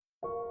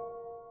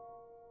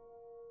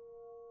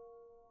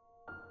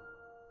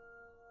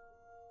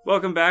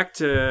Welcome back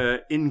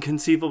to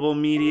Inconceivable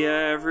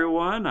Media,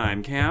 everyone.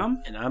 I'm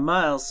Cam. And I'm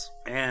Myles.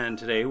 And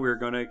today we're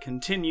going to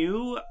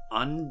continue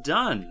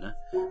Undone.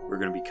 We're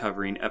going to be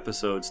covering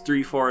episodes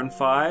 3, 4, and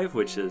 5,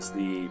 which is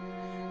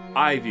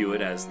I view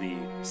it as the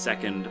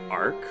second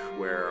arc,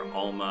 where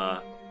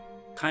Alma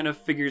kind of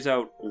figures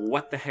out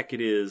what the heck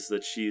it is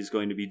that she's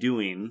going to be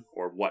doing,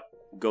 or what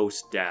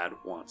Ghost Dad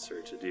wants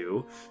her to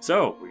do.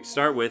 So, we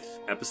start with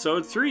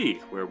episode 3,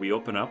 where we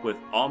open up with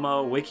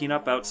Alma waking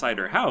up outside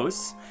her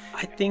house.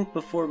 I think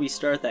before we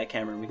start that,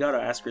 Cameron, we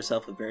gotta ask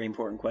ourselves a very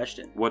important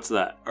question. What's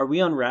that? Are we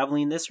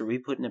unraveling this, or are we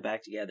putting it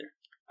back together?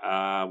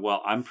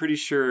 Well, I'm pretty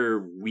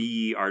sure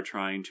we are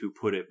trying to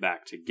put it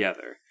back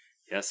together.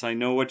 Yes, I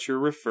know what you're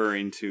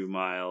referring to,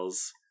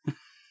 Myles.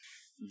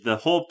 The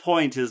whole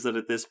point is that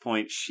at this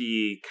point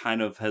she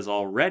kind of has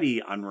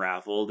already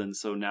unraveled, and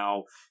so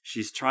now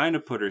she's trying to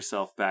put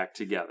herself back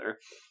together,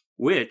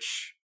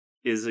 which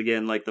is,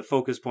 again, like the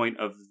focus point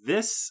of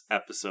this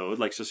episode.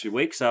 Like, so she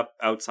wakes up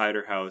outside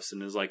her house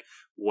and is like,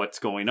 what's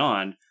going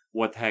on?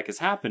 What the heck is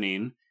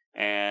happening?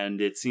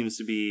 And it seems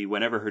to be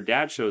whenever her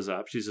dad shows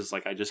up, she's just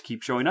like, I just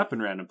keep showing up in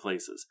random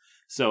places.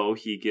 So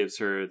he gives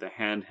her the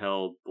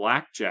handheld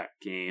blackjack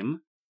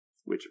game,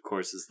 which of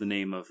course is the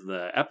name of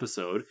the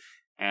episode.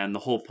 And the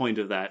whole point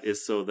of that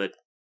is so that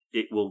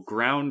it will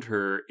ground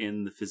her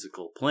in the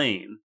physical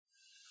plane.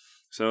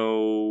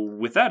 So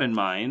with that in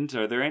mind,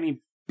 are there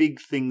any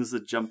big things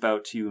that jump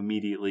out to you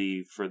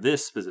immediately for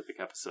this specific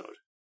episode?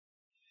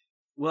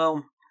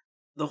 Well,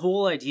 the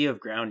whole idea of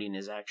grounding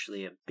is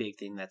actually a big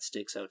thing that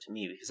sticks out to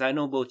me, because I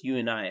know both you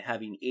and I,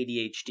 having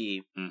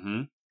ADHD,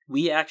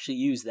 we actually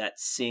use that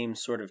same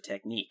sort of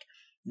technique.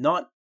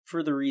 Not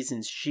for the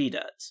reasons she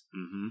does,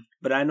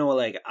 but I know,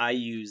 like, I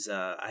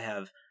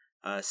have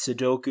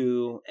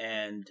Sudoku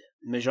and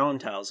Mahjong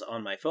tiles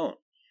on my phone,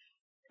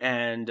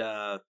 and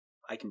I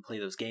can play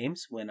those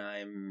games when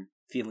I'm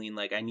feeling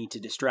like I need to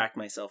distract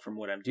myself from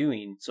what I'm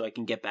doing so I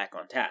can get back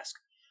on task.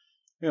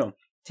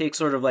 Take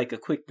sort of like a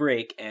quick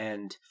break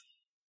and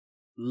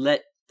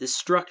let the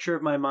structure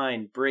of my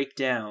mind break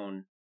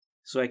down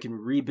so I can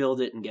rebuild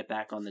it and get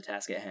back on the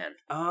task at hand.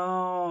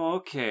 Oh,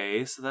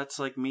 okay. So that's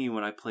like me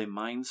when I play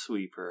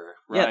Minesweeper,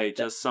 right?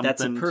 Yeah, just something.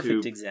 That's a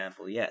perfect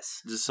example,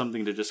 yes. Just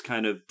something to just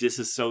kind of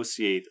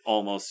disassociate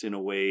almost in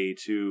a way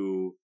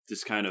to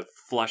just kind of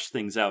flush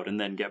things out and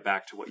then get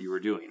back to what you were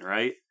doing,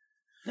 right?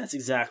 That's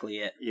exactly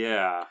it.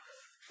 Yeah.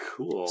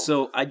 Cool.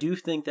 So I do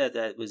think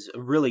that was a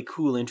really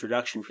cool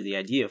introduction for the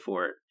idea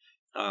for it.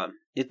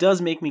 It does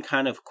make me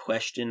kind of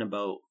question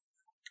about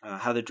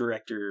how the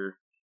director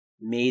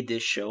made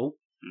this show.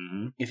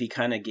 If he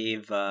kind of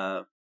gave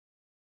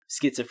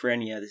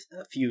schizophrenia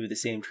a few of the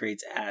same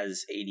traits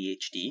as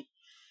ADHD.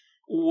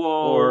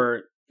 Whoa.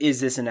 Or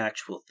is this an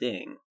actual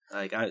thing?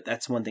 Like,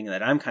 that's one thing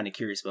that I'm kind of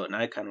curious about, and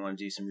I kind of want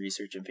to do some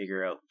research and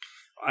figure out.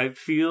 I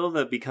feel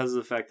that because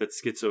of the fact that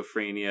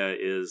schizophrenia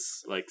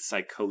is like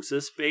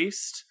psychosis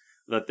based,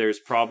 that there's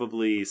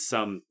probably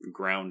some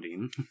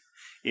grounding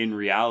in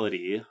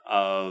reality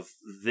of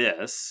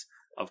this.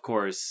 Of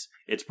course,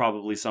 it's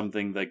probably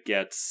something that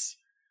gets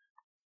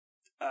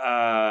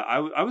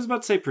I was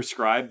about to say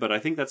prescribed, but I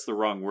think that's the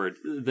wrong word.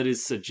 That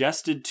is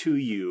suggested to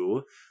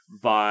you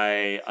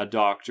by a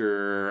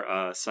doctor,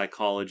 a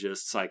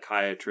psychologist,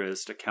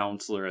 psychiatrist, a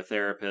counselor, a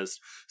therapist,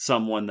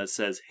 someone that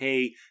says,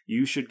 hey,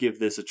 you should give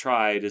this a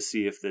try to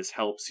see if this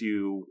helps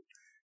you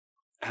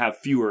have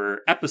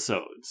fewer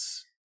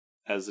episodes,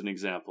 as an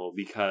example,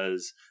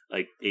 because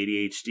like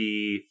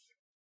ADHD,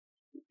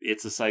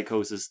 it's a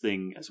psychosis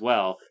thing as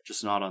well,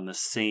 just not on the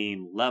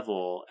same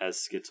level as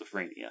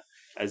schizophrenia.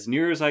 As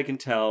near as I can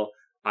tell,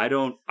 I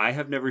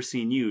have never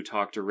seen you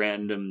talk to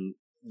random,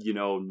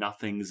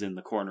 nothings in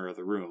the corner of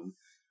the room,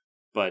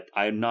 but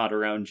I'm not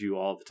around you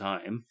all the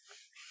time.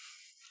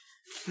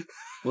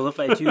 Well, if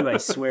I do, I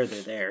swear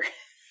they're there.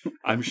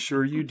 I'm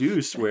sure you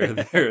do swear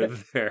they're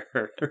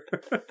there.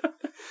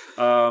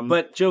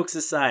 But jokes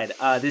aside,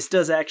 this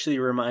does actually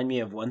remind me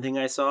of one thing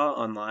I saw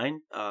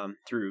online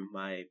through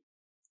my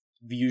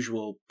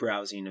usual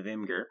browsing of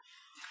Imgur.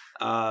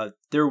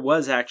 There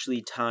was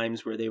actually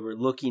times where they were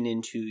looking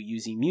into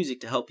using music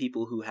to help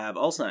people who have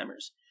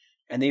Alzheimer's.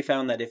 And they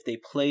found that if they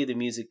play the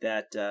music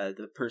that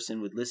the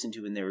person would listen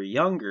to when they were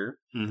younger,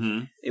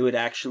 it would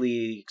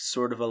actually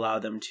sort of allow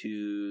them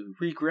to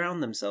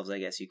reground themselves, I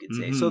guess you could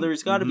say. So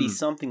there's got to be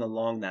something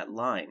along that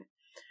line.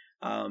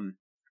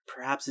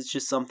 Perhaps it's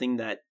just something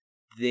that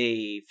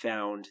they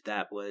found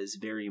that was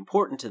very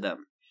important to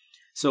them.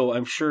 So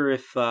I'm sure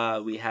if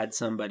we had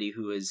somebody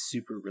who is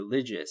super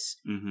religious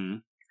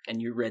and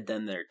you read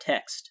them their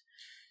text,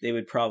 they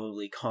would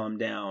probably calm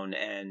down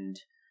and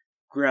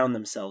ground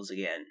themselves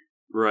again.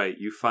 Right.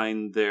 You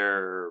find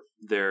their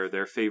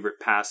favorite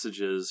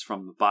passages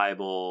from the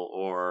Bible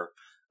or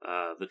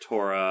the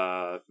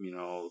Torah,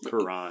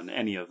 Quran,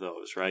 any of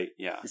those, right?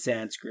 Yeah. The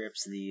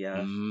Sanscripts, the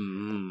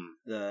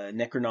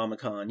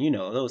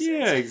Necronomicon, those things.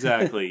 Yeah,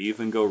 exactly.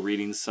 Even go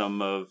reading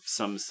some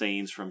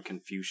sayings from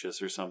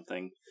Confucius or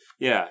something.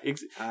 Yeah,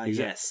 exactly.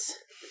 Yes.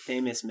 The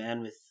famous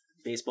man with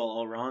baseball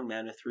all wrong.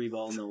 Man with 3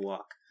 balls, no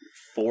walk.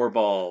 4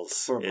 balls.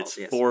 4 balls, It's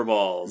yes. 4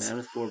 balls. Man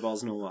with 4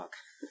 balls, no walk.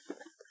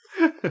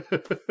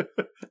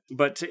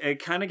 But to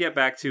kind of get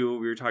back to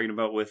what we were talking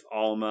about with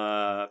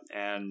Alma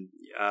and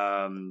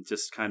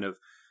just kind of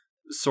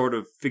sort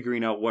of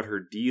figuring out what her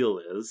deal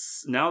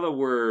is. Now that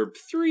we're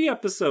 3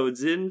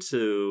 episodes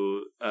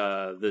into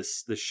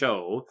the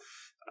show,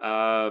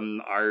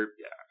 are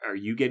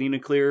you getting a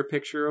clearer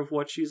picture of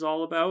what she's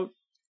all about?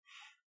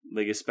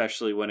 Like,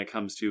 especially when it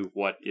comes to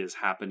what is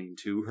happening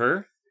to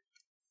her?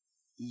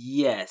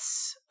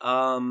 Yes.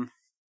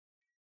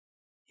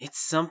 It's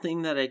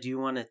something that I do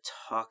want to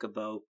talk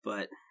about,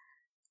 but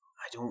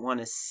I don't want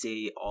to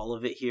say all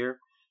of it here.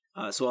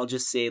 So I'll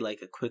just say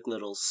like a quick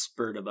little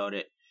spurt about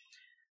it.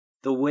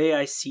 The way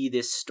I see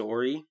this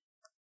story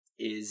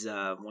is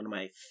one of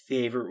my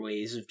favorite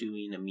ways of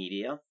doing a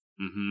media.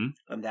 Mm-hmm.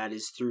 And that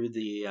is through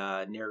the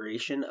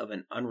narration of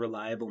an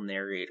unreliable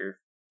narrator.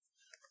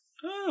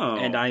 Oh.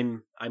 And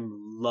I'm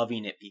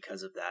loving it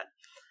because of that.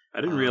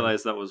 I didn't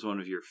realize that was one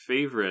of your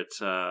favorite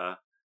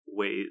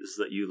ways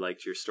that you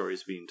liked your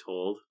stories being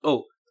told.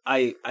 Oh,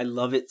 I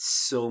love it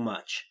so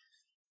much.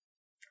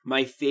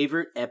 My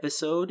favorite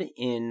episode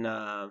in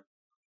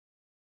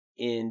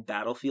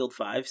Battlefield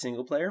 5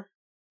 single player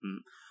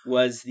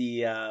was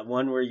the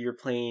one where you're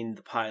playing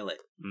the pilot.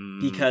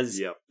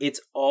 Because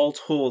it's all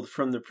told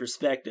from the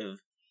perspective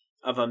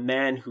of a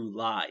man who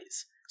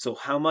lies. So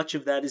how much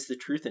of that is the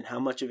truth and how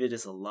much of it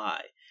is a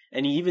lie?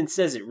 And he even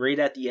says it right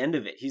at the end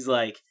of it. He's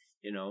like,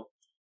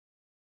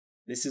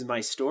 this is my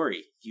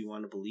story. Do you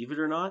want to believe it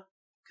or not?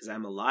 Because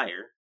I'm a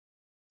liar.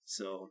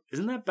 So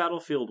isn't that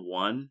Battlefield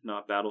 1,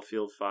 not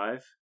Battlefield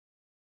 5?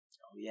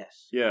 Oh,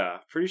 yes. Yeah,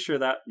 pretty sure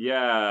that...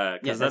 Yeah,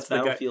 because that's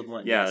Battlefield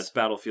 1. Yeah, yes. it's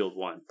Battlefield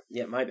 1.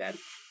 Yeah, my bad.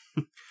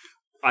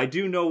 I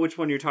do know which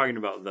one you're talking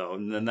about, though.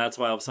 And then that's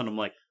why all of a sudden I'm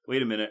like,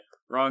 wait a minute,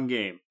 wrong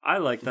game. I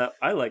like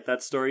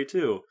that story,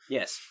 too.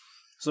 Yes.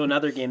 So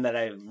another game that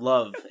I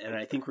love, and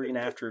I think we're going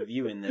to have to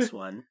review in this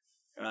one,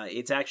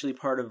 it's actually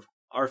part of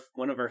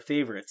one of our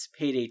favorites,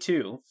 Payday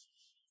 2.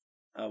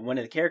 One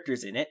of the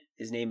characters in it,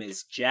 his name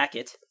is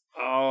Jacket.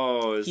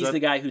 Oh, he's the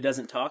guy who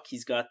doesn't talk.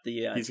 He's got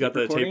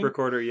the tape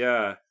recorder,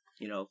 yeah.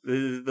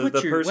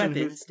 Put your person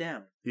weapons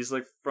down. He's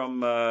like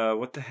from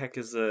what the heck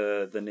is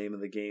the name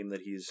of the game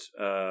that he's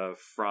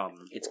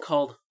from? It's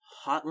called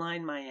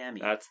Hotline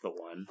Miami. That's the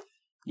one.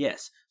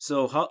 Yes.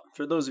 So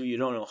for those of you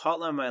who don't know,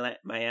 Hotline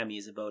Miami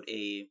is about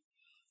a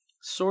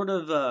sort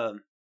of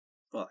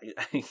well,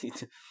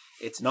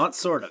 it's not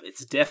sort of.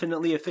 It's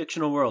definitely a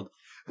fictional world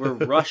where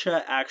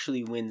Russia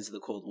actually wins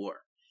the Cold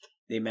War.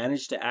 They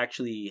managed to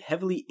actually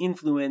heavily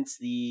influence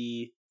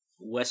the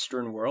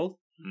Western world.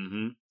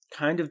 Mm-hmm.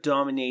 Kind of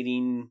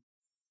dominating,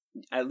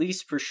 at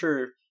least for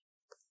sure,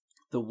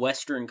 the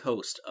western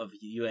coast of the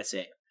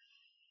USA.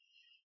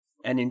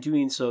 And in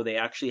doing so, they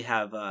actually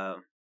have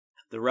the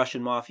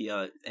Russian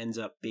mafia ends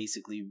up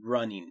basically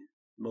running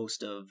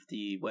most of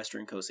the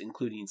western coast,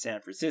 including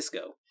San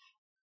Francisco,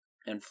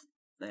 and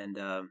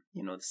the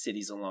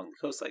cities along the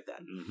coast like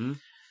that. Mm-hmm.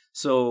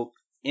 So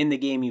in the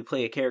game, you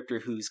play a character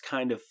who's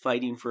kind of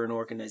fighting for an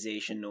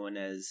organization known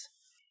as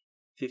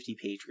 50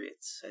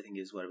 Patriots, I think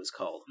is what it was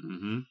called.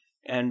 Mm-hmm.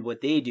 And what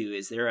they do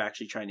is they're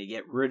actually trying to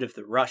get rid of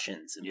the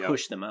Russians and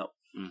push them out.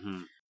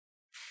 Mm-hmm.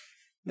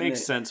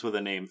 Makes sense with the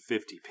name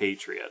 50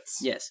 Patriots.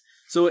 Yes.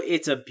 So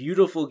it's a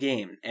beautiful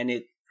game, and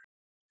it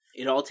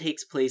all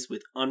takes place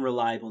with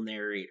unreliable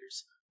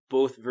narrators.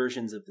 Both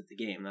versions of the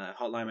game,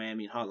 Hotline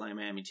Miami and Hotline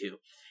Miami 2.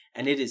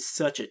 And it is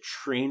such a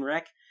train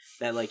wreck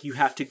that like you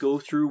have to go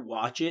through,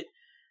 watch it,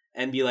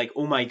 and be like,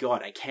 oh my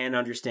god, I can't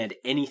understand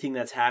anything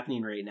that's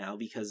happening right now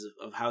because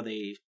of how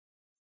they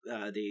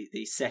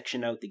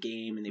section out the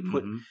game, and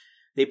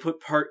they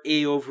put part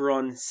A over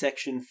on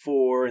section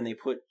 4, and they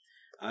put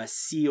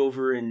C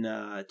over in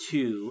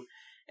 2,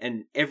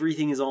 and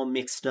everything is all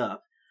mixed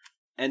up.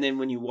 And then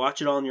when you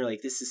watch it all and you're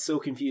like, this is so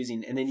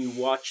confusing, and then you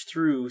watch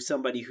through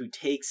somebody who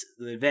takes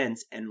the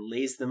events and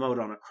lays them out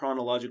on a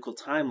chronological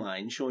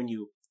timeline showing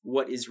you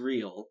what is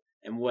real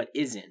and what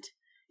isn't,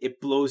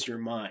 it blows your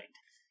mind.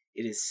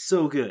 It is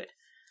so good,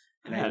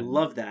 and I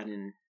love that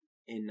in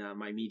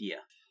my media.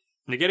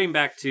 Now, getting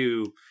back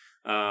to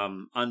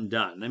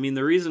Undone, I mean,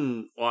 the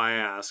reason why I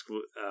ask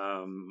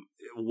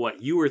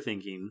what you were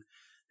thinking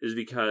is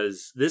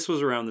because this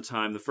was around the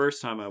time, the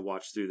first time I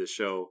watched through the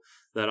show,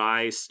 that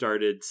I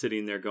started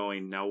sitting there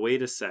going, now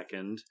wait a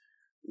second,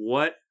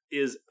 what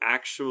is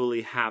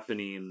actually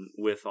happening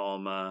with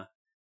Alma,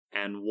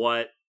 and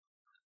what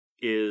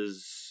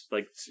is,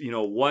 like,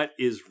 what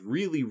is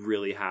really,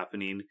 really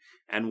happening,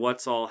 and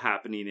what's all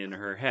happening in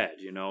her head,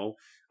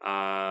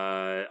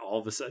 all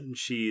of a sudden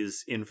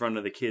she's in front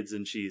of the kids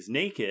and she's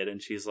naked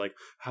and she's like,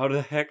 how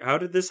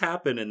did this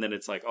happen? And then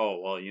it's like, oh,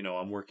 well,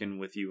 I'm working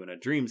with you in a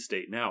dream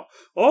state now.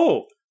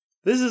 Oh,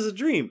 this is a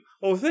dream.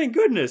 Oh, thank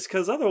goodness.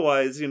 Because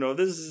otherwise,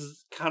 this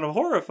is kind of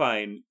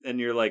horrifying. And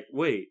you're like,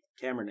 wait.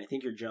 Cameron, I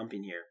think you're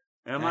jumping here.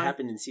 That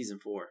happened in season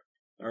 4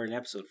 or in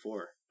episode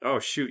 4. Oh,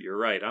 shoot. You're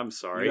right. I'm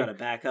sorry. You got to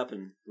back up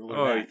and roll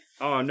it back.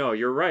 Oh, no,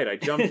 you're right. I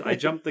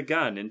jumped the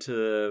gun into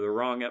the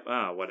wrong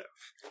whatever.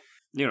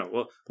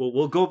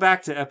 we'll go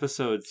back to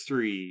episode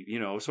 3,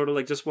 sort of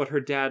like just what her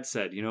dad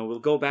said, we'll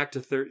go back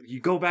to you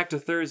go back to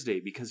Thursday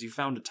because you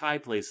found a Thai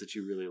place that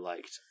you really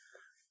liked.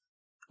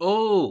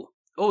 Oh,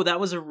 that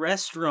was a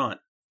restaurant.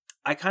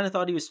 I kind of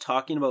thought he was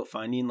talking about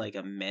finding like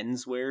a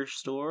menswear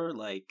store,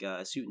 like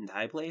a suit and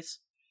tie place.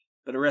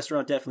 But a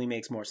restaurant definitely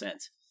makes more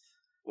sense.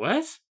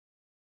 What?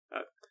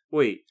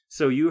 Wait,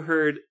 so you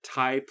heard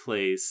Thai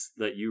place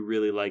that you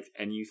really liked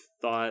and you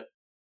thought,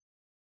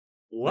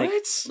 what?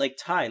 Like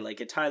tie, like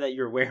a tie that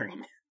you're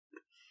wearing.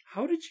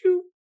 How did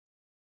you?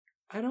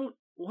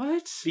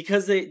 What?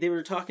 Because they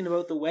were talking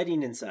about the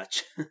wedding and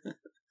such.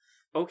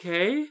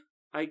 Okay.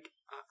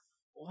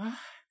 What?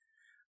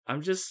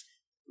 I'm just,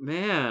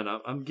 man,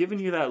 I'm giving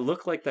you that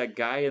look like that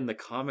guy in the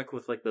comic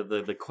with like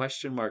the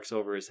question marks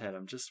over his head.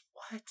 I'm just,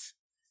 what?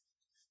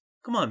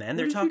 Come on, man.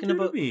 They're talking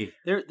about they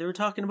were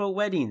talking about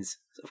weddings.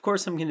 Of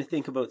course I'm going to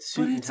think about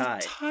suit and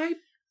tie.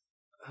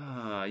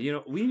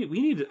 We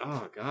need to,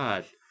 oh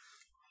God.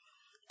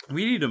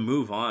 We need to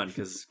move on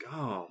because,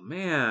 oh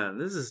man,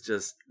 this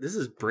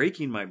is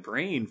breaking my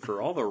brain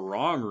for all the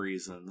wrong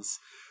reasons.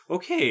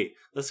 Okay,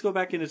 let's go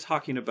back into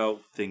talking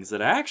about things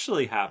that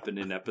actually happened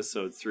in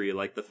episode 3,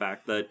 like the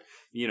fact that,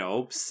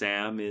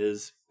 Sam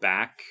is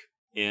back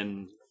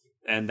in,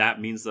 and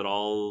that means that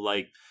all,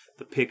 like,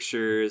 the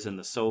pictures and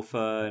the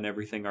sofa and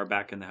everything are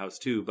back in the house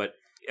too, but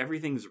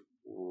everything's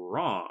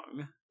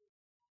wrong.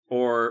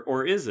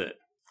 Or is it?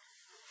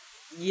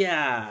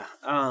 Yeah,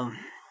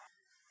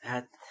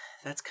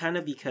 That's kind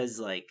of because,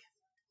 like,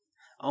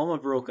 Alma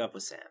broke up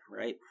with Sam,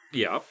 right?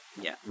 Yeah.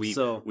 Yeah.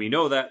 We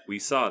know that. We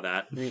saw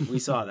that. We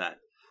saw that.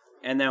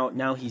 And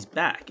now he's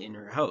back in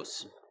her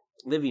house,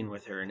 living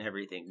with her and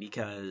everything,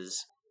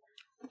 because,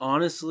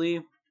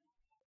 honestly,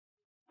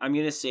 I'm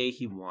going to say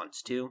he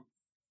wants to.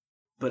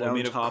 But well,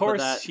 on top of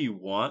course of that, he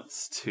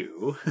wants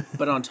to.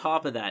 But on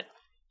top of that,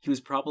 he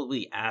was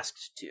probably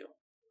asked to.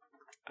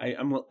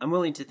 I'm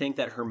willing to think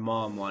that her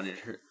mom wanted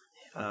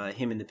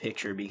him in the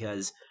picture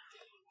because...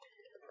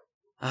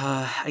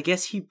 I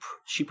guess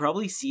she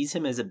probably sees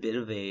him as a bit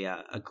of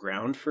a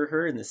ground for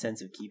her in the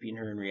sense of keeping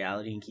her in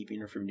reality and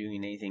keeping her from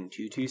doing anything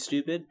too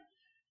stupid.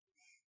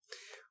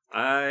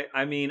 I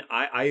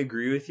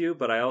agree with you,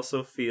 but I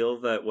also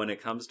feel that when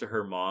it comes to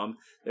her mom,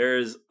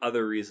 there's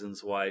other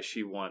reasons why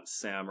she wants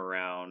Sam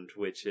around,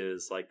 which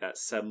is like that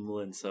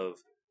semblance of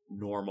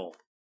normal.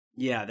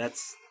 Yeah,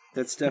 that's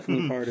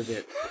definitely part of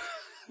it.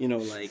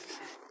 Like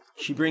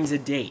she brings a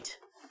date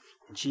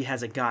and she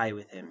has a guy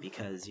with him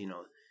because,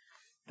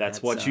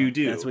 That's what you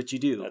do. That's what you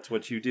do. That's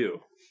what you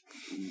do.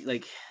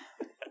 Like,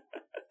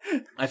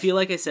 I feel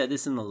like I said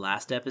this in the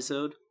last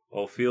episode.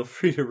 Oh, feel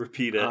free to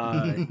repeat it.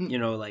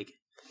 Like,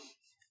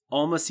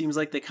 Alma seems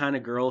like the kind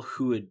of girl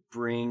who would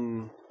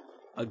bring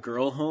a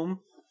girl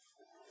home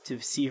to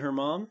see her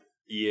mom.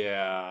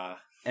 Yeah.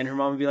 And her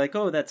mom would be like,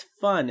 oh, that's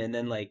fun. And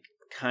then, like,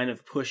 kind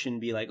of push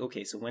and be like,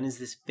 okay, so when is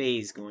this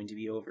phase going to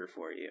be over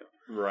for you?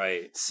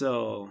 Right.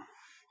 So...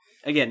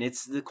 Again,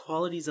 it's the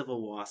qualities of a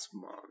wasp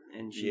mom,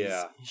 and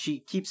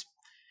she keeps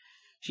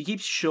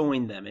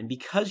showing them. And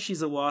because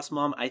she's a wasp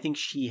mom, I think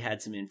she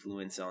had some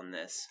influence on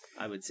this.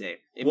 I would say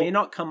it may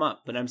not come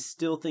up, but I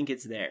still think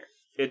it's there.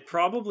 It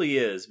probably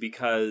is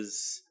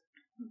because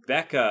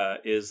Becca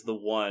is the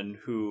one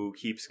who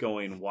keeps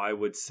going. Why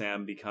would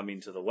Sam be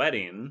coming to the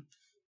wedding?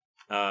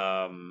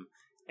 And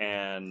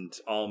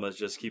Alma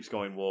just keeps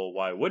going, well,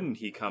 why wouldn't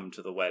he come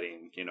to the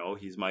wedding?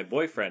 He's my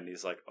boyfriend.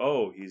 He's like,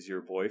 oh, he's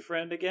your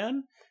boyfriend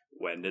again?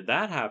 When did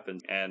that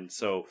happen? And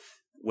so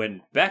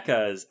when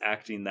Becca is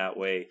acting that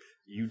way,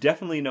 you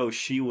definitely know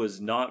she was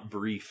not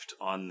briefed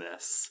on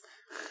this.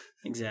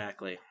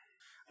 Exactly.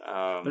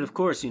 But of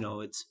course,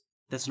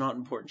 that's not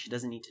important. She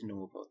doesn't need to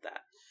know about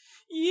that.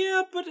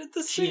 Yeah, but at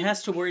the same... She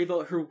has to worry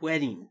about her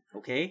wedding,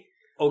 okay?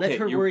 Let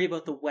her worry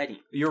about the wedding.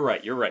 You're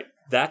right.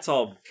 That's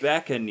all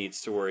Becca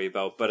needs to worry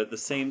about. But at the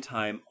same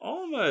time,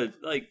 Alma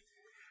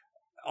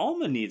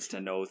needs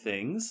to know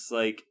things.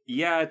 Like,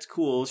 yeah, it's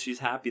cool. She's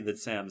happy that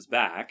Sam's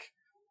back.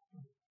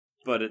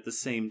 But at the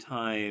same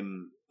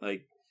time,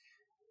 like,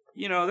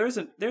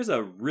 there's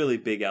a really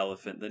big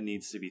elephant that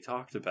needs to be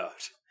talked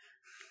about.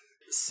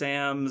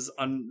 Sam's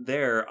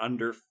there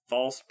under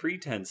false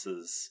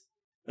pretenses.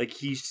 Like,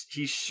 he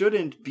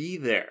shouldn't be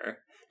there.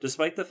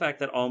 Despite the fact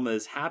that Alma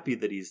is happy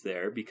that he's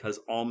there because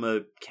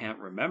Alma can't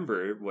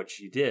remember what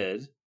she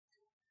did,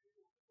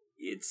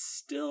 it's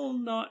still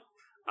not...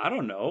 I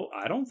don't know.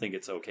 I don't think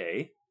it's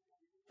okay.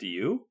 Do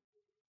you?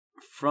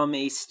 From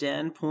a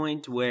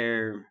standpoint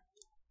where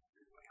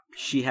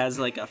she has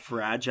like a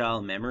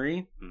fragile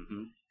memory,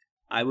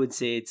 I would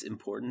say it's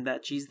important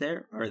that she's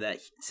there or that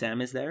Sam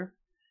is there.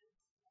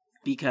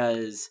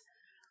 Because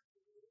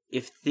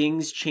if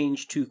things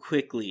change too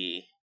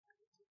quickly,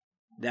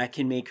 that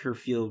can make her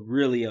feel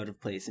really out of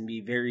place and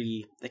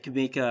that could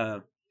make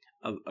a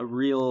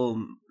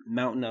real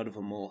mountain out of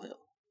a molehill.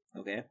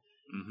 Okay?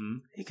 Mm-hmm.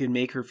 It could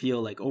make her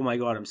feel like, oh my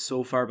God, I'm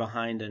so far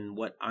behind on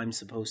what I'm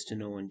supposed to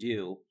know and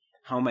do.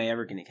 How am I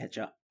ever going to catch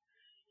up?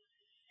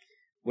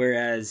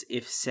 Whereas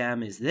if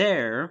Sam is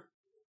there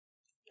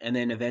and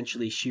then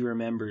eventually she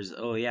remembers,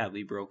 oh yeah,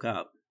 we broke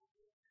up.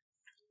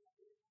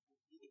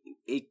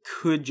 It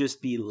could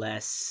just be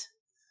less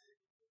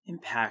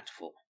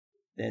impactful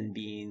than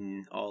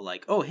being all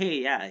like, oh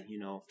hey, yeah,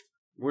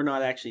 we're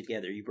not actually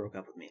together, you broke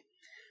up with me.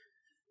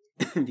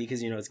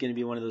 Because it's going to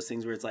be one of those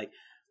things where it's like,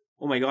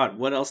 oh my god,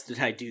 what else did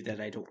I do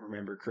that I don't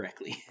remember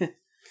correctly?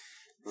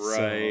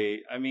 Right.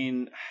 So, I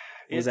mean,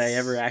 was I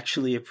ever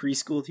actually a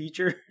preschool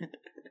teacher?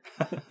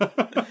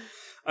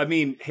 I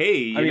mean,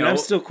 hey, I'm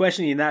still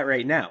questioning that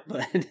right now,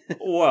 but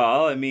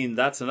well, I mean,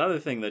 that's another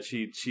thing that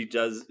she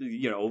does,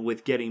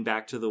 with getting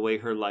back to the way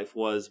her life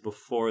was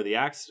before the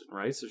accident,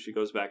 right? So she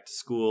goes back to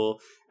school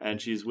and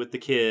she's with the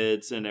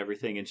kids and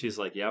everything, and she's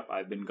like, "Yep,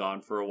 I've been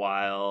gone for a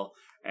while,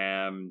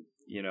 and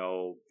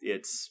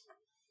it's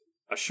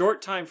a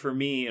short time for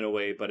me in a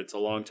way, but it's a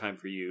long time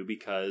for you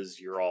because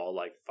you're all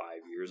like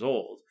 5 years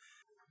old."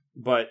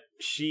 But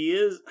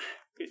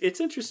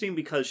it's interesting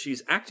because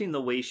she's acting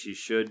the way she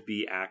should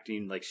be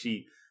acting. Like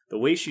the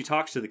way she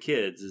talks to the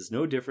kids is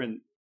no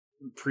different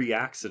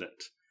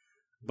pre-accident.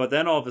 But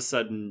then all of a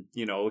sudden,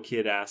 a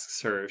kid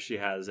asks her if she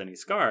has any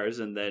scars,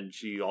 and then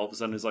she all of a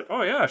sudden is like,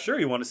 "Oh yeah, sure,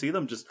 you want to see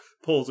them?" Just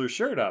pulls her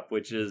shirt up,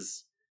 which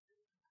is,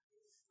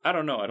 I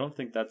don't know. I don't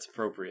think that's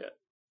appropriate.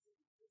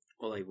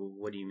 Well, like,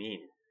 what do you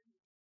mean?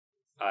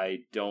 I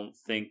don't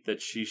think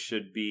that she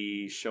should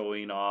be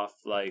showing off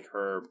like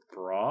her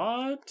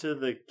bra to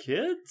the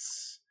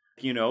kids.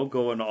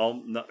 Going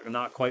all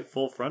not quite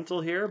full frontal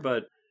here,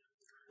 but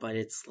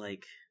it's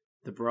like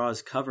the bra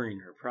is covering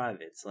her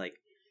privates. Like,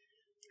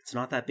 it's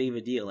not that big of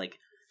a deal. Like,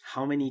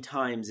 how many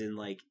times in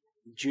like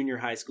junior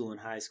high school and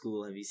high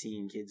school have you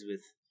seen kids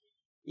with?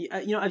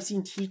 I've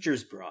seen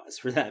teachers' bras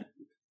for that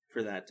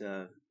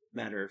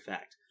matter of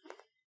fact.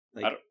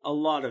 Like a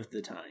lot of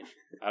the time.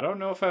 I don't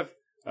know if I've.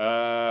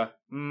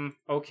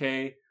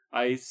 Okay,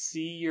 I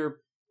see your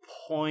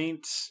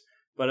point,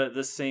 but at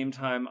the same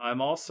time,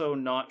 I'm also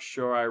not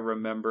sure I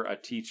remember a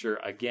teacher,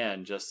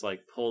 again, just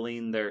like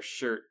pulling their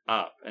shirt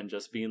up and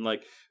just being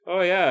like,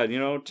 "Oh yeah,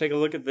 take a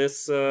look at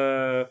this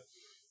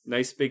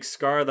nice big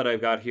scar that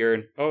I've got here,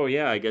 and oh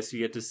yeah, I guess you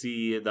get to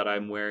see that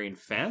I'm wearing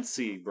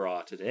fancy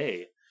bra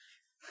today.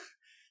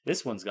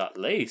 This one's got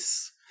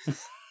lace."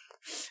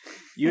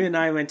 You and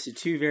I went to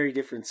two very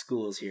different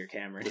schools here,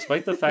 Cameron.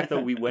 Despite the fact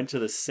that we went to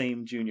the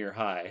same junior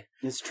high.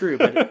 It's true,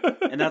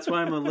 and that's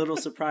why I'm a little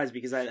surprised,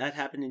 because that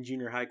happened in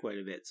junior high quite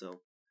a bit. So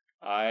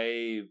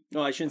I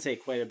shouldn't say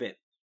quite a bit,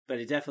 but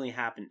it definitely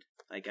happened.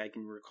 Like, I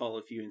can recall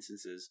a few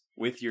instances.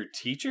 With your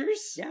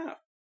teachers? Yeah,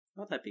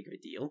 not that big of a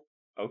deal.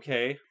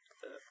 Okay.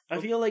 I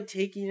feel like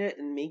taking it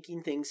and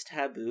making things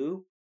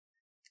taboo,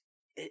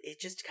 it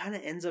just kind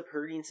of ends up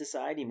hurting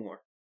society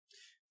more.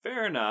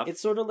 Fair enough.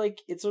 It's sort of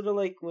like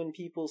when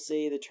people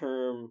say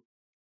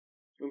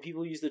when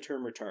people use the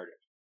term retarded.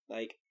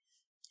 Like,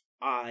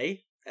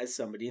 I, as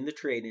somebody in the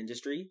trade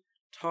industry,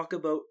 talk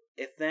about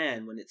it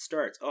then when it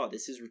starts. Oh,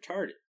 this is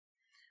retarded.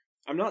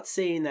 I'm not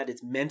saying that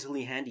it's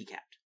mentally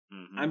handicapped.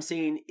 Mm-hmm. I'm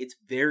saying it's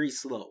very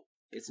slow.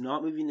 It's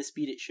not moving the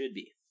speed it should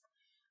be.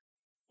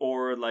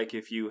 Or like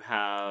if you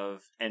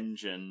have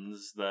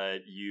engines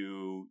that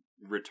you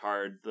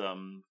retard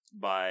them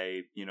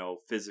by,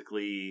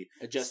 physically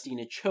adjusting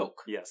a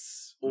choke.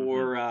 Yes.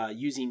 Or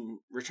using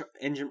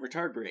engine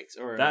retard brakes.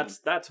 Or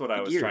that's what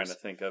I was trying to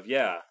think of.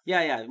 Yeah.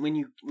 Yeah. When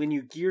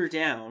you gear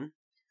down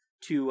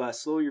to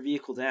slow your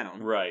vehicle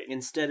down, right,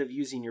 instead of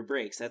using your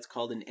brakes, that's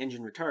called an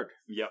engine retard.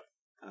 Yep.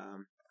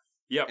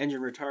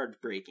 Engine retard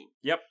braking.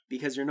 Yep.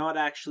 Because you're not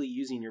actually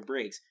using your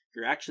brakes.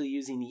 You're actually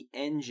using the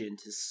engine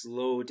to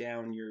slow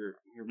down your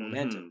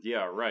momentum.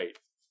 Yeah, right.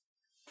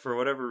 For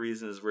whatever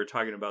reason, as we're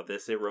talking about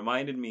this, it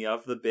reminded me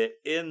of the bit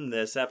in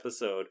this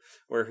episode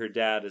where her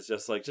dad is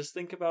just like, just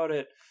think about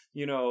it,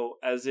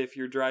 as if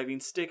you're driving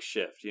stick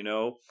shift,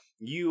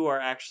 You are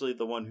actually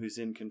the one who's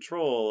in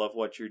control of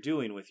what you're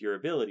doing with your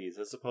abilities,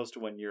 as opposed to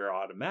when you're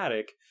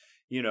automatic,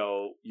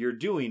 you're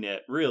doing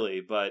it,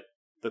 really, but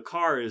the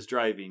car is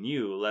driving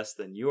you less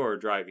than you're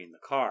driving the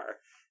car.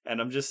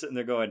 And I'm just sitting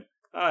there going,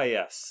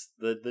 yes,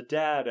 the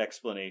dad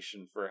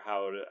explanation for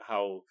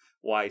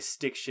why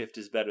stick shift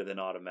is better than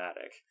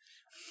automatic.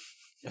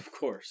 Of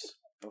course.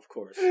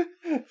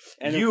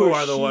 And you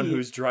are the one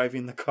who's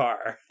driving the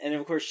car. And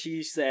of course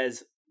she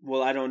says,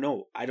 well, I don't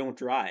know. I don't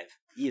drive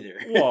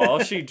either. Well,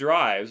 she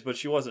drives, but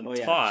she wasn't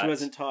taught. She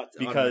wasn't taught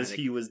because automatic.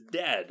 He was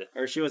dead.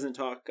 Or she wasn't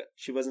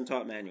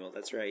taught manual.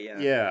 That's right, yeah.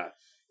 Yeah.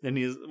 And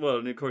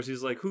and of course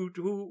he's like, who,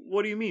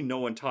 what do you mean no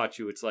one taught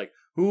you? It's like,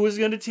 who was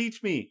going to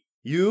teach me?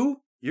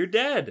 You? You're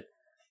dead.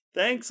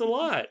 Thanks a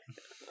lot.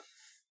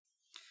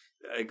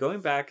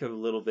 Going back a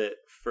little bit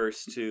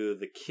first to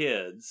the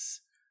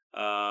kids,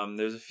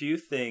 there's a few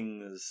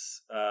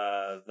things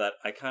that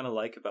I kind of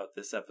like about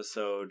this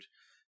episode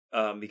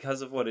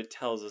because of what it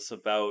tells us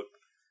about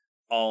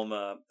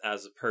Alma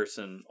as a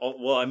person.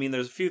 Well, I mean,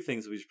 there's a few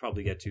things we should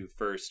probably get to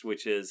first,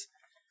 which is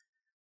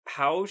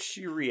how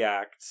she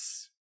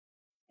reacts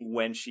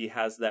when she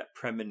has that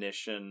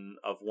premonition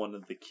of one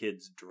of the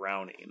kids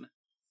drowning.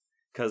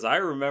 Because I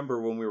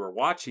remember when we were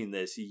watching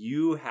this,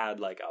 you had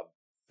like a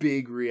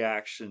big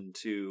reaction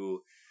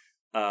to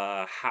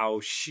how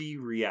she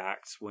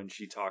reacts when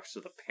she talks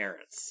to the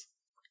parents.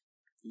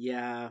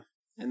 Yeah,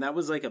 and that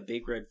was like a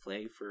big red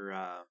flag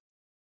for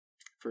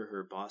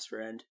her boss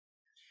friend.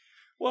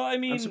 Well, I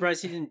mean, I'm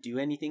surprised he didn't do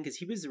anything because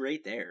he was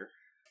right there.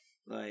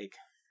 Like,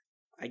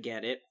 I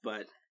get it,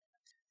 but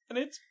and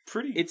it's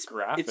pretty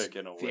graphic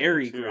in a way.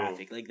 Very too.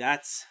 graphic. Like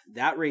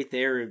that right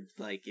there.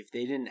 Like if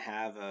they didn't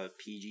have a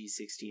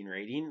PG-16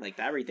 rating, like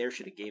that right there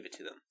should have gave it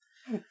to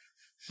them.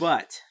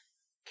 But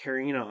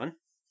carrying on,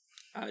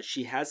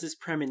 she has this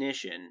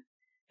premonition,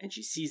 and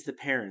she sees the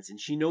parents, and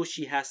she knows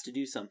she has to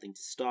do something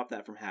to stop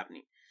that from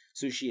happening.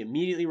 So she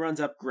immediately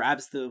runs up,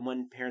 grabs the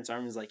one parent's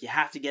arm, and is like, "You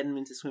have to get him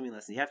into swimming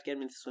lessons. You have to get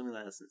him into swimming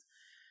lessons."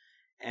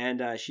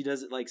 And she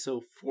does it like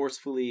so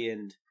forcefully,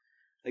 and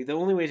like the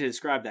only way to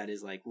describe that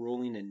is like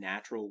rolling a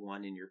natural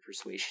 1 in your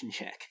persuasion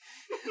check.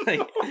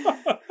 Like,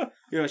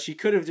 she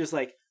could have just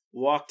like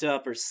walked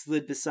up or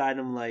slid beside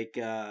him like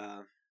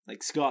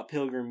Scott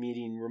Pilgrim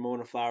meeting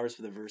Ramona Flowers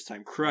for the first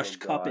time, crushed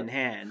cup in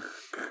hand,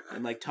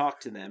 and like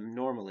talked to them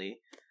normally.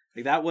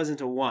 Like that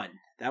wasn't a 1.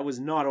 That was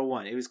not a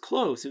 1. It was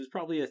close. It was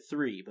probably a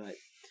 3,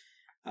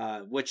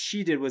 but what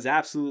she did was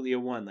absolutely a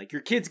 1. Like,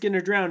 your kid's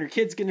gonna drown. Your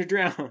kid's gonna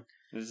drown.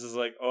 This is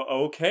like,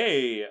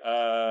 okay,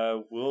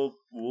 we'll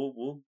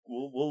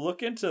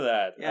look into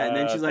that. Yeah, and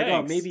then she's like,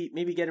 thanks. "Oh,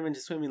 maybe get him into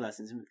swimming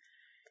lessons."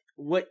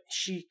 What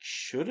she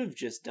should have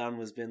just done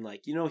was been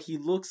like, he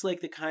looks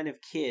like the kind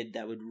of kid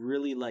that would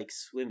really like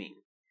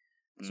swimming.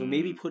 So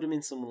maybe put him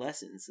in some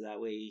lessons. So that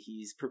way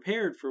he's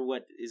prepared for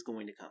what is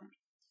going to come.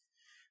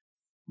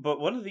 But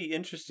one of the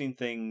interesting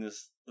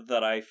things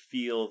that I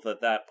feel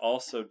that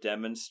also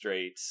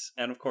demonstrates,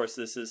 and of course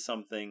this is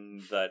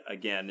something that,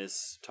 again,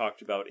 is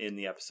talked about in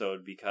the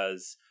episode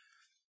because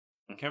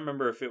I can't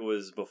remember if it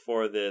was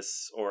before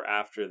this or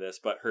after this,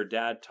 but her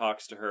dad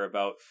talks to her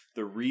about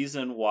the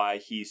reason why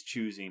he's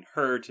choosing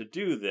her to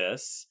do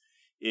this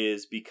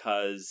is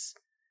because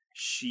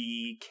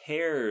she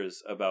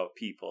cares about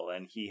people.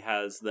 And he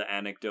has the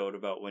anecdote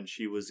about when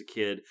she was a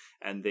kid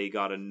and they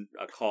got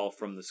a call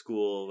from the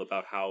school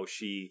about how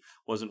she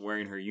wasn't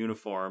wearing her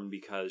uniform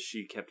because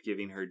she kept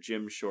giving her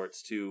gym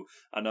shorts to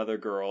another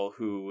girl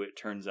who it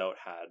turns out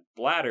had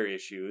bladder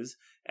issues.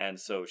 And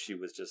so she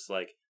was just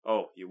like,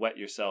 "Oh, you wet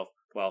yourself.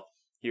 Well,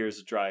 here's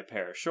a dry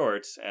pair of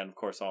shorts." And of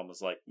course, Alma's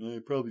like, "I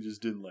probably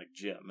just didn't like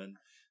gym." And,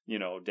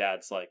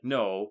 Dad's like,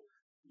 "No,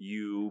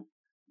 you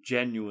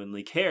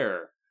genuinely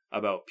care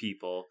about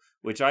people,"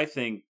 which I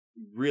think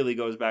really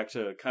goes back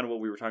to kind of what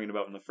we were talking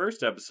about in the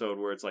first episode,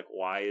 where it's like,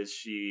 why is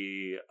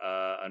she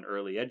an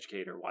early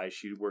educator? Why is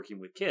she working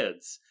with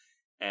kids?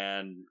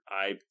 And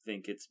I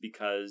think it's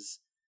because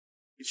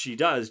she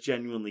does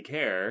genuinely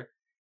care,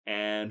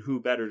 and who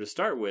better to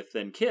start with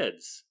than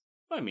kids?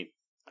 I mean,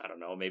 I don't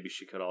know, maybe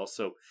she could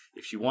also,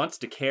 if she wants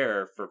to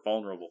care for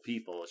vulnerable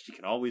people, she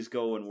can always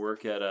go and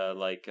work at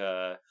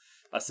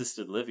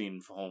assisted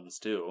living homes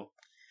too.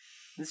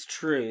 It's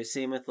true.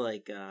 Same with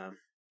like, I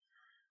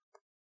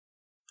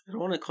don't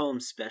want to call them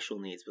special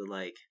needs, but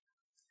like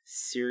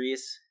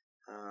serious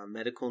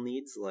medical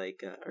needs,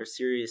 like or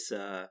serious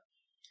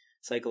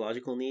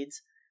psychological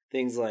needs.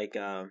 Things like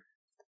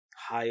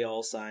high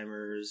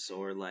Alzheimer's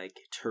or like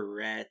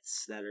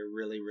Tourette's that are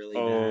really, really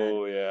bad.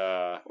 Oh,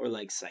 yeah. Or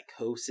like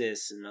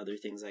psychosis and other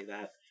things like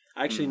that.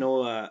 I actually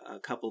know a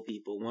couple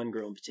people, one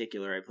girl in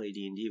particular I play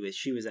D&D with,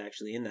 she was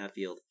actually in that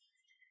field.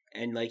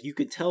 And like you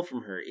could tell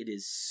from her, it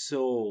is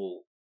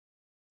so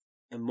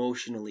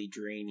emotionally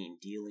draining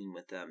dealing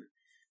with them.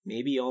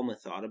 Maybe Alma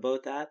thought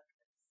about that,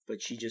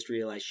 but she just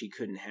realized she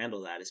couldn't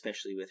handle that,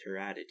 especially with her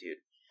attitude.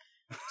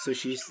 So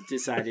she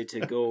decided to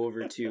go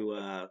over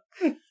to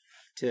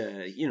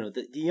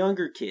the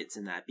younger kids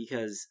and that,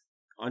 because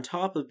on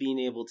top of being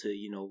able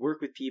to,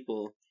 work with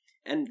people,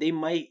 and they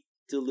might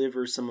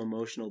deliver some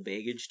emotional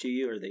baggage to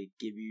you, or they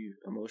give you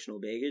emotional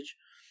baggage.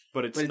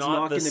 But it's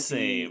not the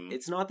same.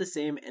 It's not the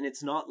same, and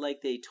it's not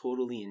like they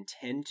totally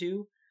intend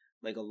to,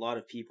 like a lot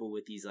of people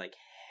with these like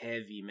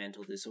heavy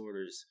mental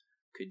disorders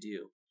could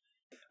do.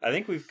 I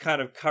think we've kind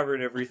of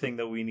covered everything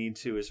that we need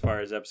to as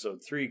far as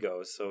episode 3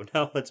 goes. So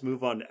now let's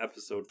move on to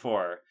episode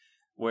 4,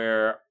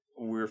 where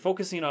we're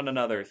focusing on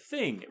another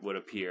thing, it would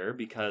appear,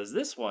 because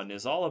this one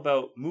is all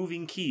about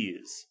moving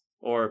keys,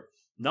 or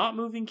not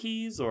moving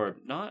keys, or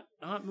not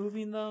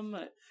moving them.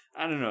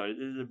 I don't know.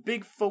 There's a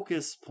big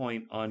focus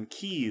point on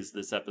keys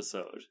this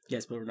episode.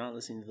 Yes, but we're not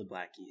listening to the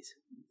Black Keys.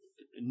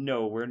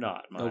 No, we're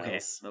not,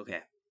 Miles. Okay.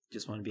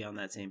 Just want to be on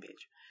that same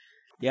page.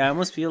 Yeah, I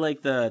almost feel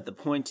like the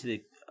point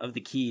of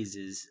the keys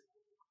is,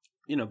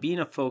 being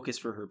a focus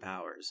for her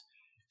powers.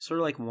 Sort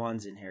of like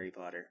wands in Harry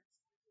Potter.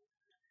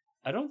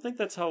 I don't think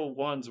that's how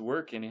wands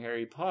work in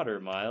Harry Potter,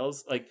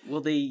 Miles.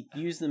 Well, they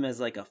use them as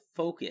like a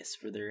focus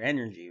for their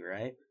energy,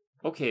 right?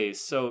 Okay,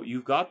 so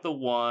you've got the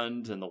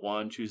wand, and the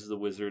wand chooses the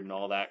wizard and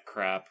all that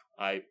crap.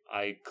 I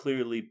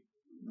clearly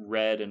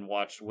read and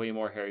watched way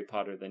more Harry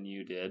Potter than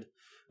you did.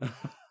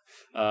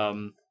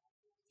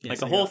 Yes,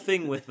 the whole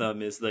thing with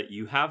them is that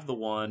you have the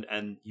wand,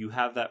 and you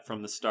have that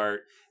from the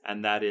start,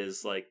 and that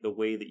is like the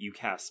way that you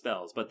cast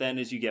spells. But then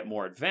as you get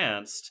more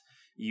advanced,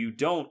 you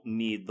don't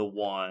need the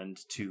wand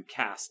to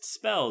cast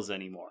spells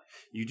anymore.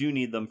 You do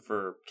need them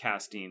for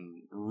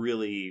casting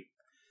really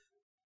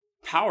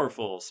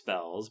powerful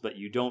spells, but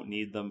you don't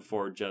need them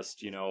for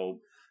just,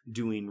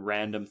 doing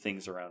random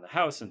things around the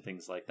house and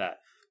things like that.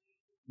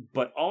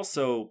 But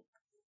also,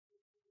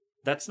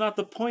 that's not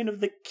the point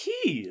of the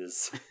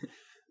keys.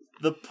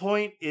 The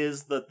point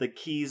is that the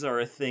keys are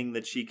a thing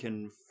that she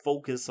can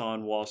focus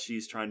on while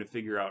she's trying to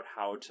figure out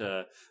how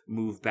to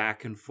move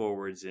back and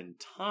forwards in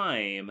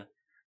time.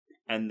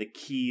 And the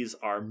keys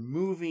are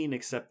moving,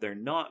 except they're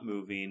not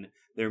moving.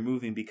 They're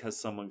moving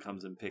because someone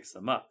comes and picks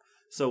them up.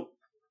 So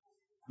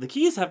the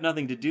keys have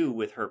nothing to do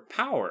with her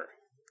power.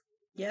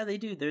 Yeah, they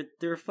do.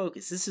 They're a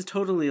focus. This is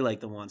totally like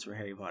the ones for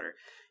Harry Potter.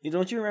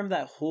 Don't you remember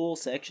that whole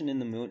section in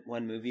the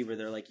one movie where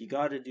they're like, you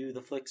got to do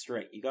the flicks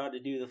right. You got to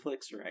do the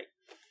flicks right.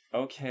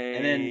 Okay.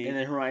 And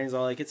then Hermione's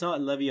all like, it's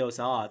not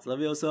Leviosa, it's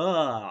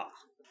Leviosa.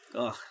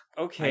 Ugh.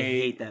 Okay. I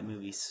hate that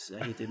movie.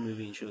 I hate that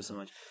movie and show so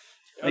much.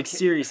 Like,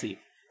 seriously,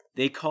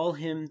 they call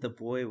him the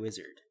boy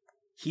wizard.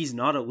 He's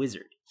not a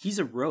wizard. He's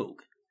a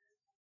rogue.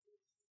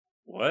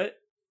 What?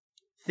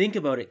 Think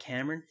about it,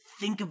 Cameron.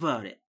 Think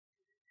about it.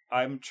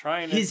 I'm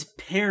trying to... His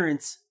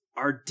parents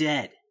are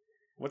dead.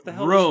 What the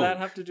hell does that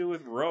have to do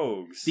with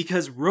rogues?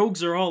 Because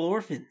rogues are all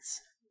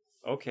orphans.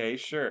 Okay,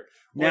 sure.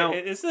 Now,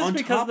 is this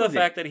because of the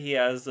fact that he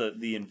has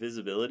the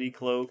invisibility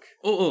cloak?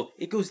 Oh,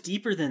 it goes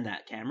deeper than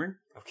that, Cameron.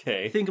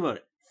 Okay. Think about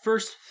it.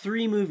 First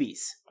 3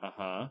 movies.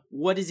 Uh-huh.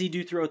 What does he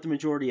do throughout the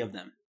majority of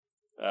them?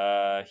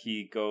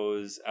 He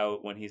goes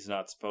out when he's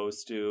not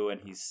supposed to,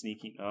 and he's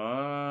sneaking.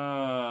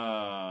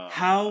 How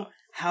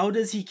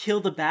does he kill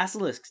the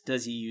basilisk?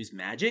 Does he use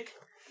magic?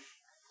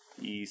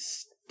 He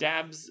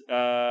stabs.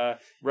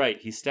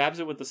 He stabs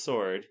it with the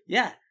sword.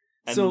 Yeah.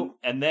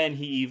 And then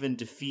he even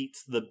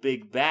defeats the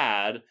big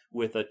bad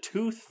with a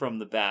tooth from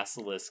the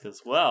basilisk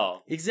as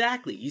well.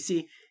 Exactly. You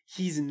see,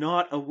 he's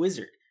not a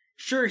wizard.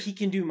 Sure, he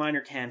can do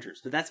minor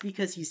cantrips, but that's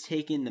because he's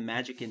taken the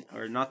magic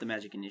not the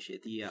magic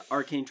initiate, the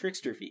arcane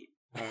trickster feat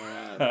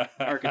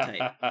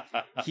archetype.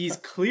 He's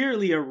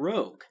clearly a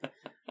rogue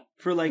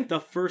for like the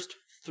first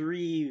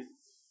 3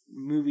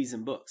 movies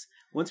and books.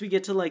 Once we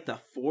get to like the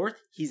 4th,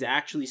 he's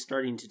actually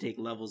starting to take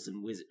levels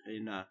in wizard.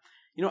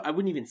 I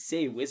wouldn't even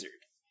say wizard.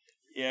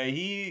 Yeah,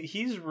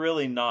 he's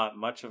really not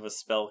much of a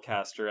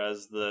spellcaster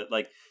as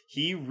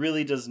he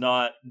really does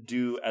not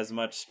do as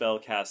much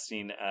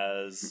spellcasting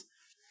as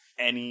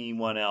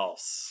anyone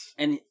else.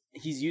 And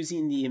he's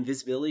using the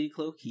invisibility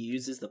cloak. He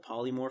uses the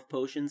polymorph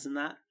potions and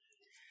that.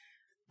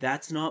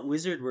 That's not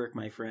wizard work,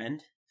 my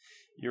friend.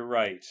 You're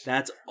right.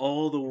 That's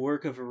all the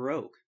work of a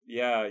rogue.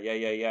 Yeah.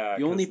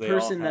 The only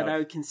person that I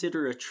would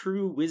consider a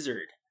true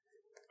wizard,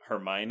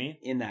 Hermione,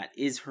 in that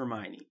is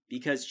Hermione,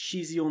 because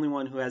she's the only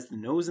one who has the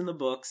nose in the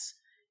books,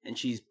 and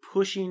she's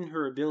pushing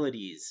her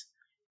abilities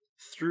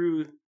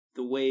through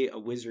the way a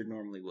wizard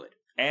normally would.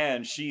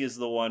 And she is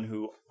the one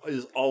who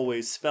is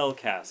always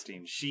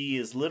spellcasting. She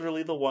is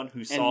literally the one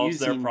who solves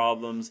their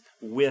problems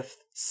with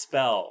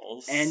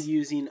spells. And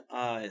using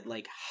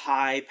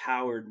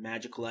high-powered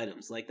magical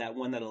items, like that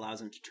one that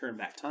allows him to turn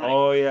back time.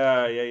 Oh,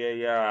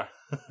 yeah.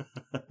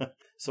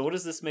 So what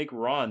does this make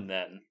Ron,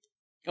 then?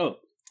 Oh,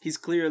 he's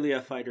clearly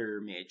a fighter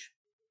mage.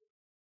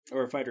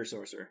 Or a fighter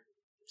sorcerer.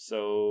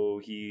 So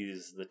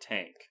he's the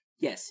tank.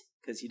 Yes,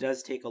 because he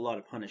does take a lot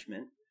of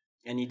punishment.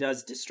 And he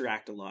does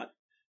distract a lot.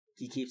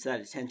 He keeps that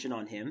attention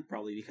on him,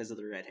 probably because of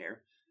the red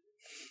hair.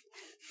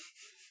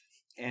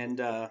 And,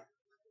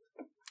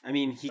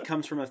 he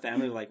comes from a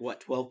family of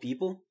 12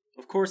 people?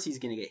 Of course he's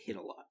going to get hit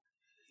a lot.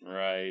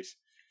 Right.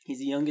 He's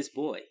the youngest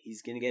boy.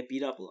 He's going to get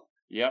beat up a lot.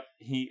 Yep.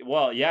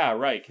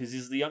 Because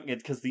he's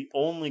because the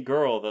only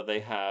girl that they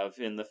have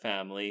in the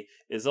family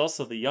is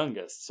also the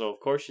youngest. So, of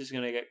course, she's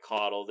going to get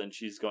coddled and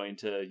she's going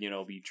to,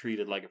 be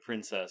treated like a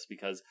princess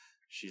because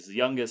she's the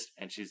youngest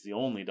and she's the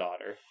only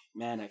daughter.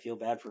 Man, I feel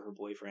bad for her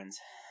boyfriends.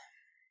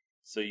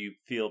 So you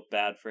feel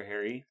bad for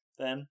Harry,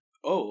 then?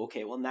 Oh,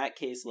 okay. Well, in that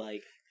case,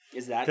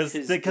 is that...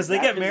 Because they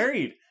get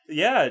married.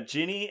 Yeah,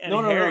 Ginny and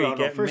Harry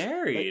get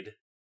married.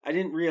 I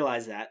didn't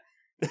realize that.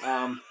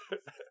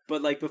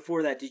 But,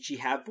 before that, did she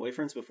have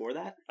boyfriends before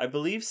that? I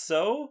believe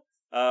so.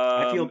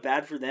 I feel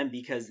bad for them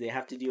because they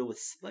have to deal with,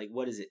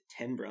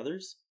 10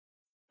 brothers?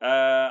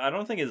 I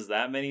don't think it's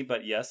that many,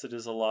 but yes, it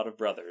is a lot of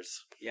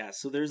brothers. Yeah,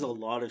 so there's a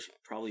lot of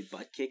probably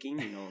butt kicking.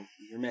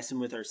 You're messing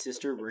with our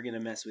sister, we're going to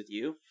mess with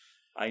you.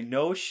 I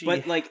know she...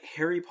 But,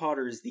 Harry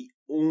Potter is the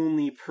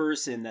only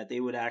person that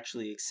they would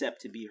actually accept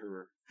to be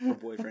her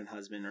boyfriend,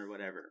 husband, or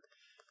whatever.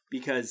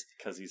 Because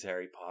he's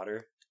Harry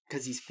Potter?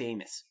 Because he's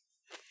famous.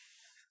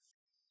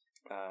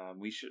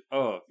 We should...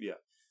 Oh,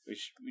 yeah. We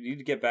need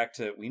to get back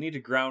to... We need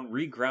to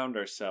reground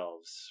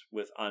ourselves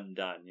with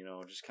Undone.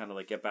 Just kind of,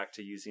 get back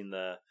to using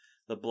the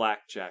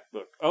Blackjack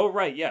book. Oh,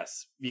 right,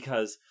 yes.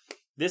 Because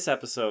this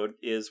episode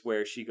is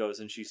where she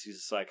goes and she sees a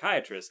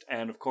psychiatrist.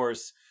 And, of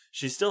course...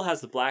 She still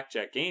has the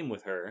blackjack game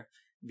with her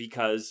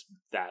because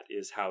that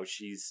is how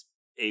she's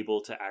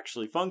able to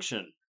actually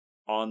function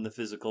on the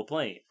physical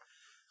plane.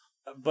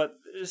 But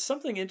there's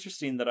something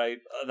interesting that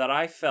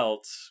I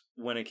felt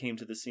when it came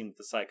to the scene with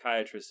the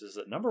psychiatrist is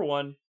that, number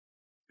one,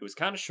 it was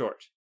kind of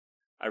short.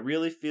 I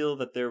really feel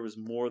that there was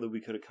more that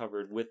we could have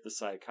covered with the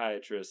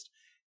psychiatrist.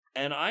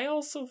 And I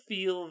also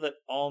feel that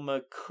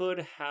Alma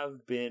could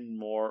have been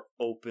more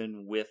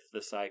open with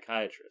the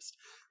psychiatrist.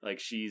 Like,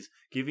 she's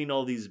giving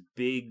all these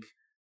big,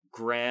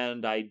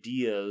 grand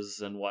ideas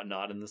and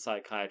whatnot, and the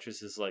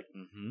psychiatrist is like,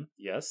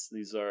 yes,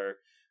 these are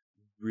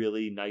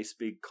really nice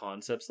big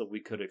concepts that we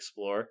could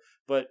explore.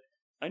 But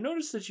I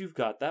noticed that you've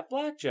got that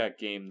blackjack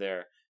game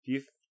there.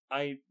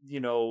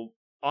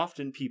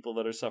 Often people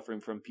that are suffering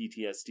from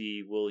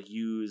PTSD will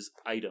use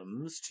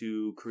items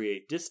to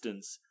create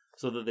distance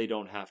so that they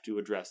don't have to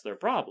address their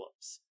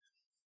problems.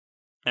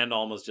 And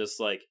Alma's just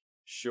like,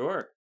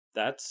 sure,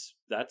 that's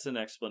an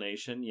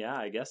explanation. Yeah,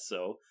 I guess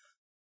so.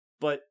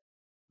 But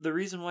the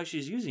reason why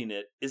she's using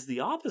it is the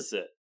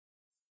opposite.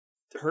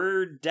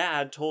 Her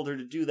dad told her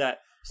to do that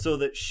so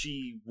that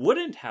she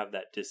wouldn't have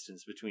that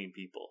distance between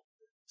people.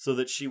 So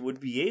that she would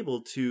be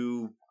able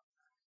to,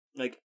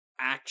 like,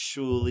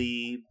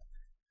 actually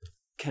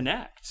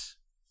connect.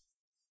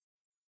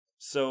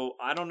 So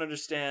I don't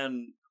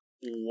understand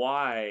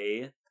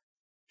why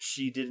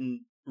she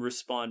didn't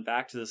respond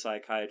back to the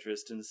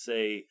psychiatrist and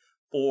say,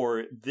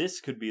 or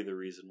this could be the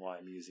reason why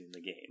I'm using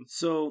the game.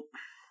 So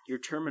your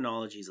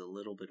terminology is a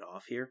little bit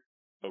off here.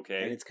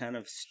 Okay. And it's kind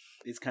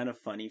of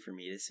funny for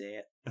me to say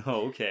it.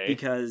 Oh, okay.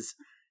 Because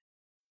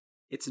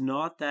it's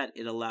not that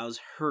it allows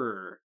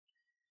her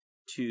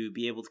to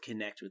be able to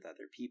connect with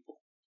other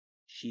people.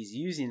 She's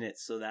using it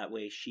so that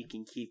way she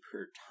can keep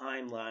her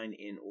timeline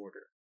in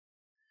order.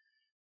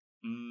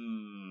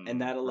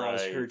 And that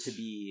allows her to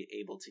be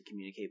able to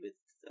communicate with,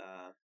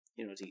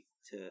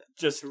 to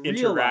just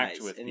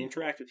interact with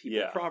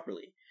people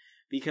properly.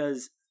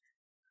 Because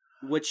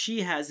what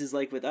she has is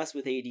like with us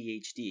with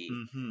ADHD,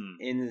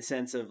 in the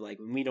sense of like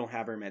when we don't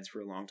have our meds for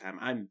a long time.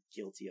 I'm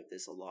guilty of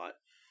this a lot.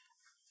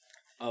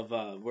 Of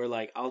where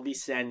like I'll be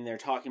standing there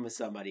talking with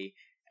somebody,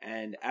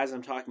 and as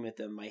I'm talking with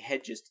them, my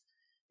head just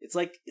it's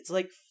like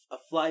a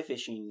fly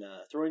fishing,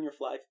 throwing your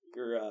fly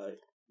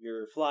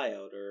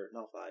out, or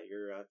not fly,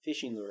 your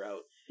fishing lure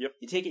out. Yep.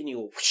 You take it and you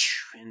go whoosh,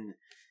 and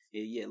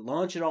you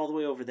launch it all the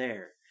way over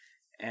there,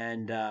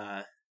 and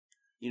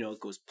it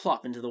goes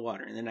plop into the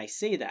water, and then I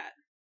say that.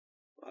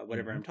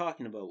 Whatever I'm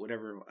talking about,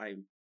 whatever I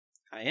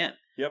am.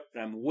 Yep.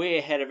 But I'm way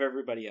ahead of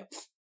everybody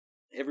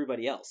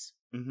else.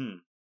 Mm-hmm.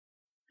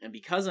 And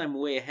because I'm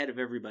way ahead of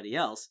everybody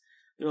else,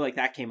 they're like,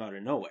 that came out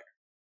of nowhere.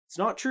 It's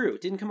not true.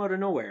 It didn't come out of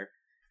nowhere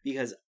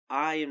because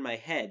I, in my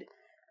head,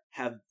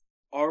 have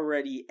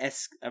already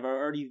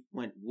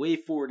went way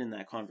forward in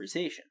that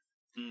conversation.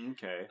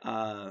 Okay.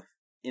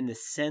 In the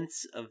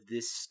sense of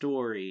this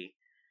story,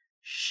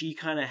 she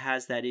kind of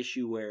has that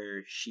issue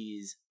where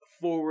she's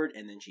forward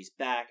and then she's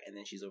back and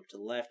then she's over to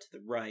the left, to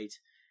the right,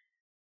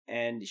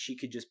 and she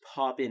could just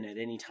pop in at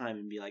any time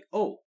and be like,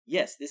 oh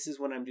yes, this is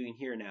what I'm doing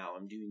here now,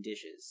 I'm doing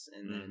dishes,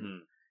 and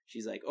then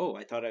she's like, oh,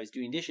 I thought I was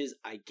doing dishes,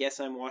 I guess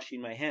I'm washing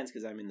my hands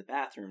because I'm in the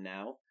bathroom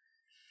now.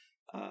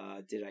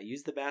 Did I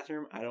use the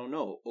bathroom? I don't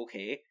know.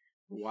 Okay,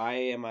 why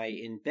am I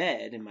in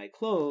bed and my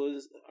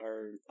clothes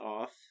are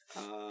off?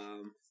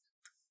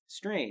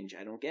 Strange,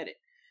 I don't get it.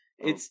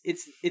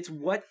 It's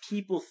what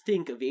people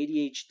think of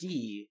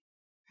ADHD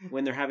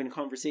when they're having a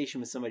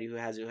conversation with somebody who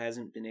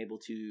hasn't been able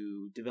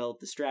to develop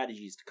the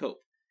strategies to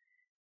cope.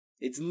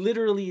 It's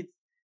literally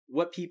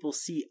what people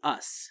see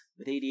us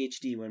with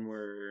ADHD when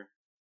we're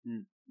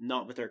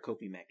not with our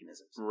coping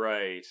mechanisms.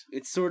 Right.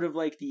 It's sort of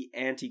like the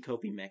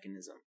anti-coping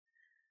mechanism.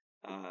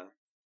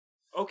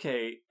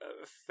 Okay,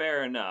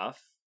 fair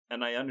enough,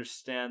 and I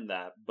understand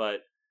that,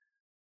 but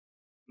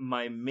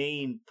my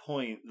main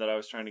point that I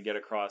was trying to get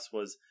across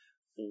was,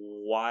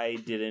 why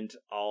didn't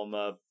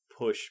Alma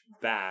push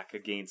back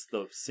against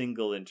the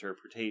single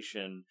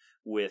interpretation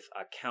with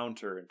a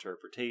counter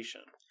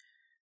interpretation?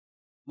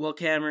 Well,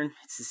 Cameron,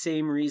 it's the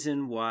same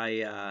reason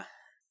why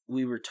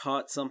we were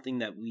taught something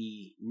that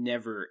we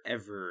never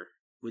ever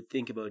would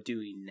think about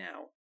doing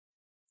now.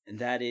 And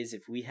that is,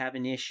 if we have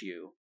an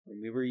issue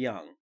when we were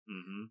young,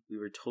 we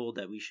were told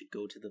that we should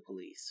go to the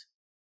police.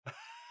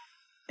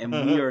 And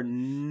we are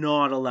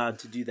not allowed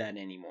to do that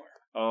anymore.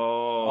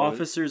 Oh.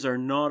 Officers are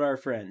not our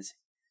friends.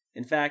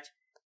 In fact,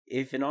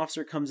 if an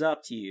officer comes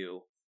up to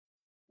you,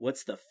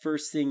 what's the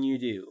first thing you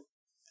do?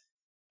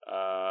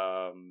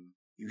 Not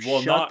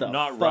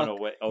run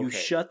away. Okay. You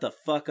shut the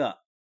fuck up.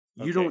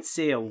 You don't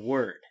say a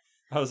word.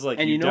 I was like,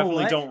 and you know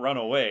definitely what? Don't run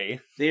away.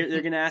 They're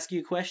going to ask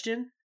you a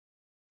question,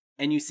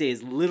 and you say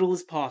as little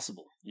as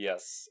possible.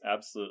 Yes,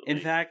 absolutely. In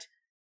fact,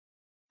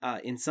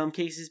 in some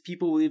cases,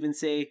 people will even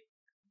say,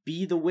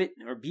 be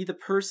the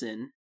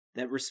person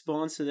that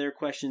responds to their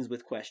questions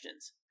with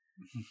questions.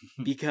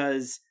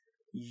 Because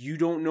you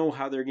don't know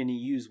how they're going to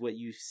use what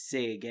you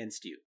say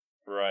against you.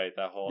 Right,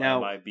 that whole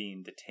am I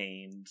being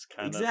detained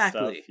kind of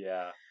stuff.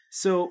 Yeah.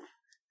 So,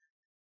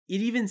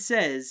 it even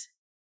says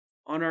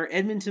on our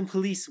Edmonton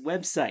Police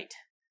website,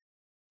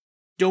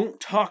 don't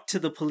talk to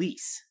the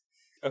police.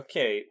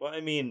 Okay, well,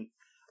 I mean,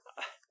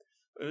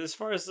 as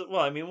far as,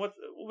 well, I mean,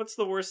 what's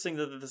the worst thing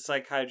that the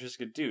psychiatrist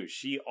could do?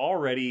 She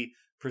already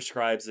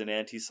prescribes an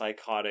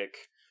antipsychotic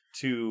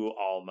to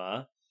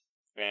Alma,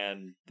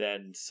 and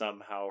then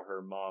somehow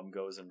her mom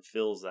goes and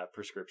fills that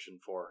prescription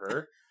for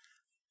her.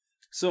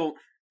 So,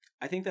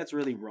 I think that's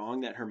really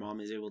wrong that her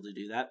mom is able to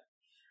do that.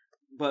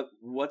 But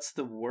what's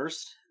the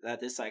worst that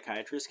this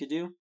psychiatrist could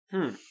do?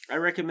 I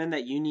recommend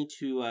that you need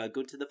to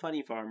go to the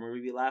funny farm where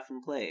we laugh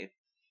and play.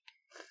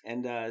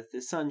 And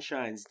the sun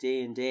shines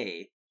day and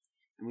day.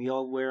 And we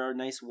all wear our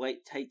nice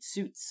white tight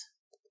suits.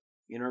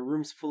 In our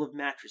rooms full of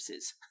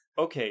mattresses.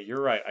 Okay,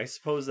 you're right. I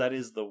suppose that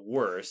is the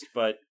worst,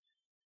 but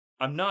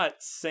I'm not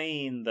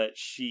saying that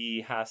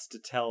she has to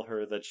tell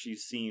her that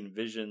she's seen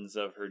visions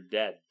of her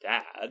dead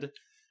dad.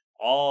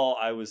 All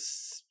I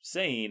was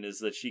saying is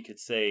that she could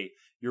say,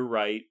 you're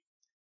right,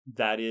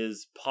 that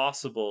is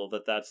possible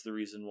that that's the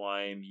reason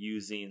why I'm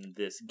using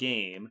this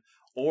game.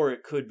 Or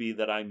it could be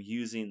that I'm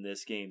using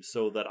this game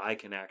so that I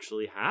can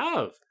actually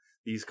have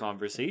these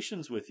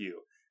conversations with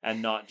you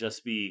and not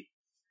just be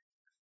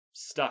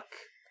stuck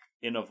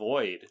in a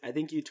void. I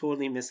think you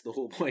totally missed the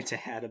whole point I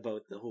had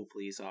about the whole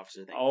police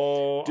officer thing.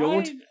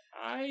 Oh,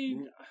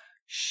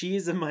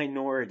 She's a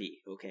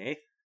minority, okay?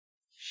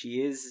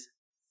 She is...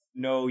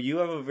 No, you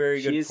have a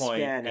very good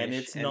point. Spanish and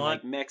it's and not...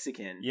 like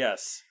Mexican.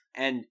 Yes.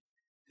 And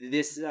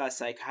this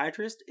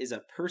psychiatrist is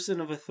a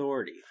person of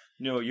authority.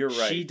 No, you're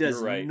right. She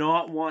does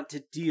not want to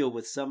deal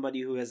with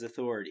somebody who has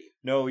authority.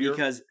 No,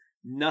 because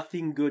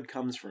nothing good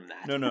comes from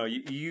that. No,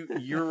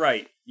 you're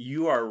right.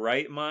 You are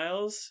right,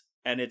 Miles.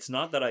 And it's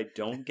not that I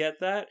don't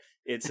get that.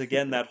 It's,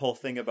 again, that whole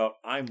thing about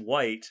I'm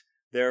white,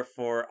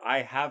 therefore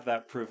I have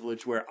that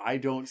privilege where I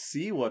don't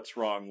see what's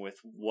wrong with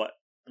what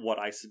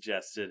I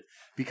suggested.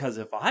 Because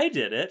if I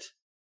did it,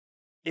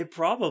 it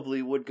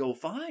probably would go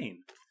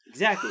fine.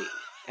 Exactly.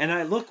 And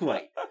I look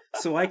white,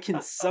 so I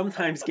can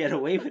sometimes get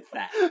away with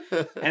that.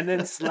 And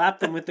then slap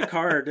them with the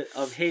card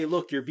of, hey,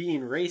 look, you're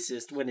being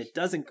racist when it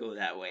doesn't go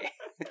that way.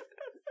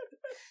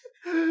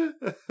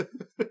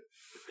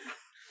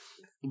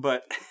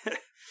 But...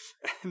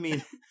 I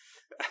mean,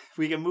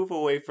 we can move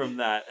away from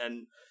that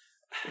and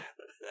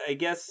I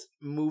guess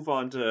move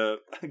on to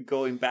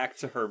going back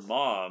to her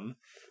mom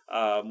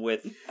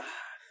with,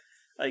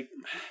 like,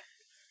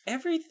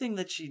 everything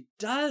that she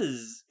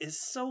does is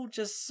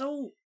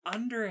so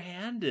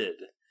underhanded.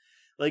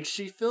 Like,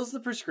 she fills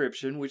the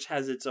prescription, which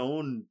has its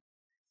own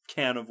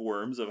can of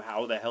worms of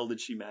how the hell did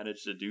she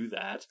manage to do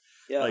that.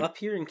 Yeah, like, up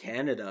here in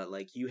Canada,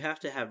 like, you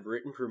have to have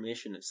written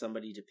permission of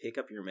somebody to pick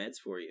up your meds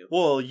for you.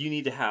 Well, you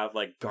need to have,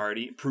 like,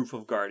 proof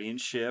of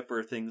guardianship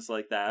or things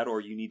like that, or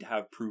you need to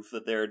have proof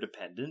that they're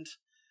dependent.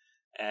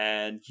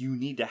 And you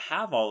need to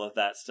have all of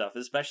that stuff,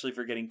 especially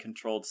for getting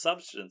controlled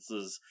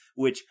substances,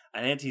 which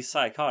an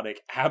antipsychotic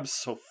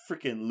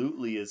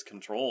abso-freaking-lutely is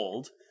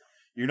controlled.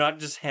 You're not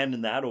just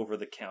handing that over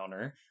the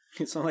counter.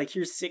 It's not like,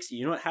 here's 60,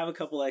 you don't have a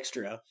couple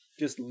extra,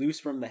 just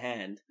loose from the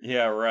hand.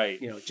 Yeah, right.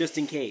 You know, just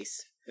in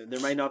case. There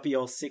might not be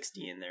all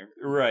 60 in there.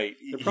 Right.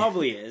 There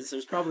probably is.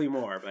 There's probably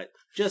more, but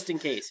just in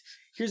case.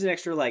 Here's an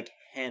extra, like,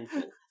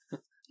 handful.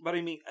 But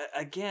I mean,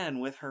 again,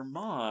 with her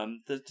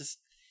mom,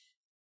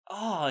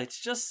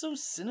 it's just so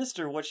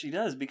sinister what she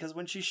does, because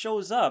when she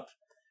shows up,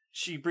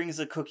 she brings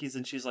the cookies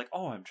and she's like,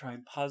 oh, I'm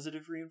trying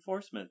positive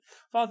reinforcement.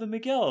 Father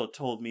Miguel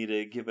told me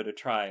to give it a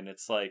try, and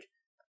it's like,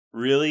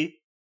 really?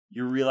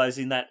 You're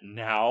realizing that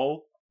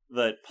now?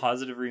 That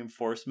positive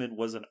reinforcement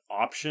was an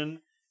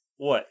option?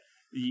 What?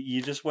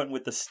 You just went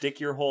with the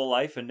stick your whole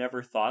life and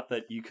never thought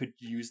that you could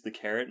use the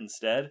carrot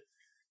instead?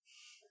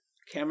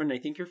 Cameron, I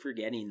think you're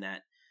forgetting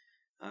that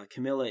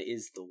Camilla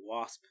is the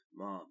wasp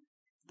mom.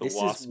 The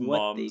wasp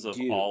moms of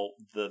all,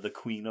 the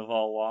queen of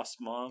all wasp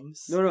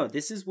moms? No,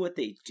 this is what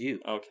they do.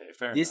 Okay,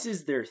 fair enough. This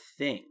is their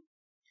thing.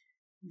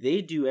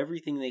 They do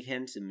everything they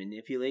can to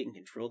manipulate and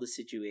control the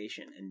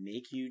situation and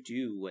make you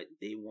do what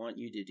they want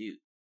you to do.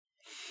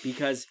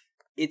 Because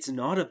it's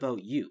not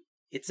about you.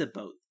 It's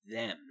about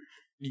them.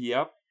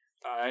 Yep.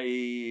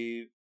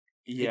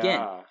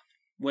 Again,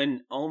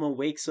 when Alma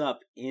wakes up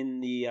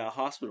in the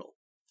hospital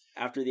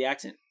after the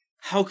accident,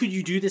 how could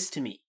you do this to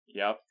me?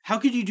 Yep. How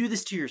could you do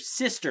this to your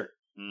sister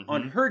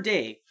on her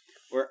day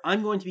where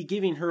I'm going to be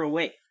giving her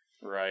away?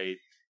 Right.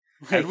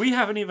 Like, and we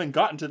haven't even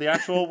gotten to the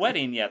actual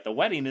wedding yet. The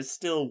wedding is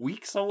still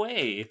weeks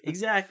away.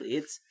 Exactly.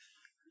 It's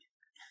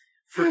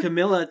for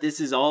Camilla,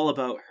 this is all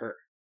about her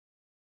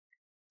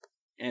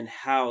and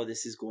how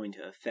this is going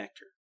to affect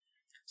her.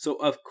 So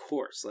of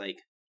course, like,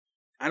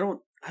 I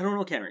don't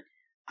know, Cameron.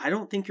 I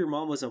don't think your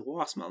mom was a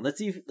wasp mom. Let's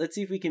see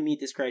if we can meet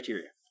this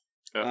criteria.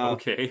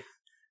 Okay.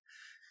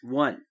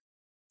 1.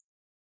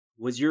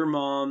 Was your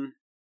mom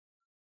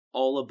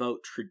all about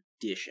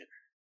tradition?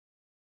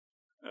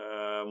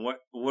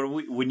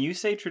 When you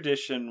say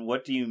tradition,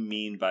 what do you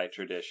mean by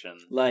tradition?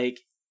 Like,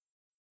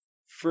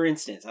 for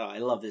instance, I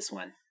love this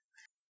one.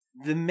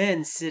 The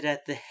men sit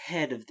at the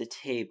head of the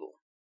table.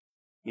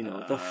 You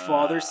know, the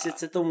father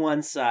sits at the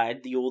one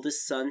side, the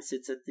oldest son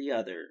sits at the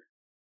other.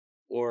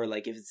 Or,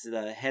 like, if it's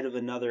the head of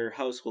another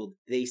household,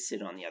 they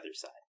sit on the other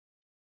side.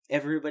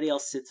 Everybody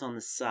else sits on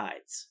the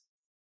sides.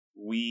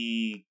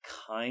 We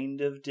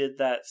kind of did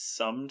that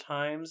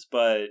sometimes,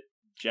 but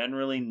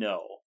generally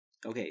no.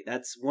 Okay,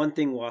 that's one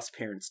thing WASP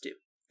parents do.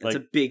 That's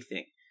Like, a big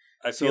thing.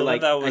 I feel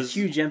like that was a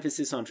huge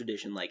emphasis on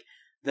tradition. Like,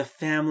 the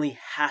family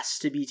has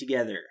to be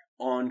together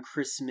on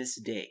Christmas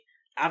Day.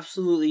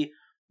 Absolutely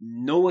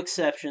no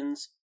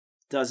exceptions.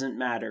 Doesn't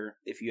matter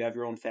if you have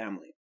your own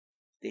family.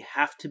 They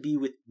have to be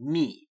with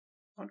me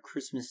on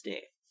Christmas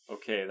Day.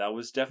 Okay, that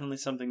was definitely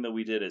something that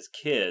we did as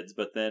kids,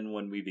 but then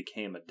when we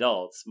became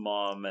adults,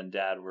 Mom and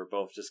Dad were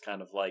both just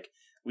kind of like,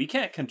 we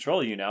can't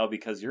control you now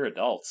because you're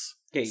adults.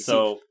 Okay,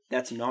 so see,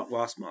 that's not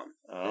WASP Mom.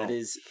 Oh.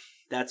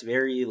 That's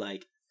very,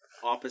 like,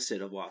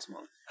 opposite of WASP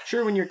Mom.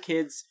 Sure, when you're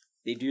kids,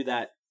 they do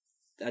that.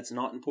 That's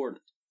not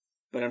important.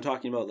 But I'm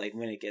talking about, like,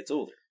 when it gets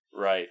older.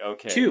 Right,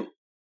 okay. 2,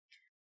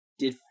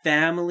 did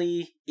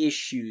family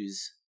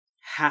issues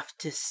have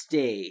to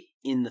stay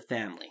in the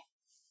family?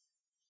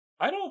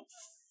 I don't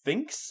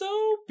think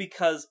so,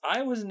 because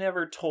I was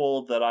never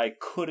told that I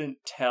couldn't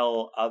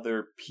tell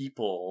other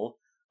people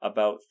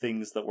about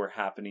things that were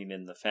happening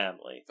in the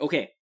family.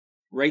 Okay,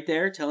 right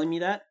there, telling me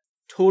that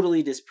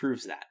totally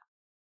disproves that.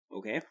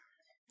 Okay?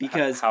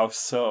 Because how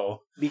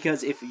so?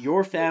 Because if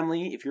your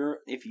family, if you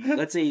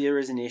let's say there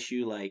is an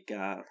issue like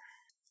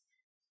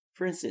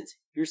for instance,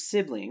 your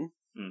sibling,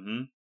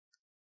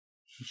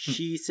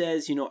 she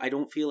says, I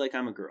don't feel like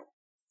I'm a girl.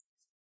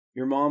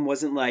 Your mom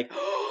wasn't like,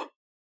 oh,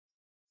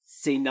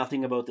 say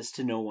nothing about this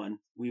to no one.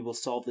 We will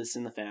solve this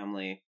in the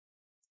family.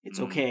 It's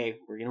okay.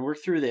 We're going to work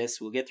through this.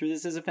 We'll get through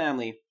this as a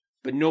family.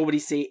 But nobody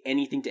say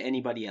anything to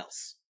anybody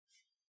else.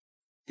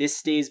 This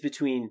stays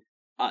between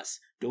us.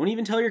 Don't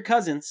even tell your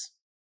cousins.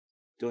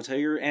 Don't tell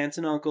your aunts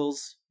and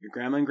uncles, your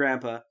grandma and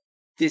grandpa.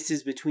 This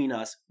is between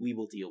us. We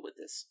will deal with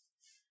this.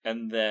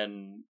 And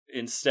then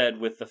instead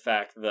with the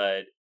fact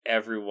that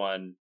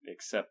everyone,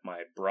 except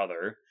my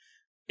brother,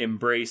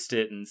 embraced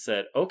it and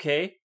said,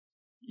 okay,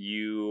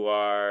 you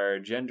are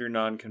gender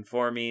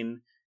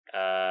non-conforming,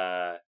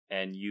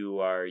 and you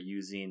are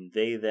using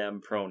they,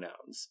 them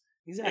pronouns.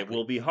 Exactly. It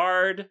will be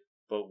hard,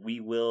 but we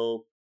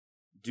will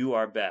do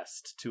our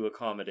best to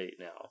accommodate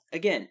now.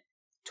 Again,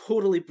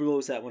 totally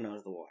blows that one out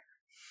of the water.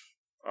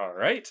 All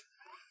right.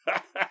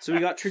 So we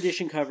got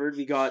tradition covered.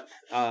 We got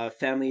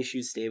family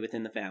issues stay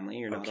within the family.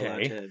 You're not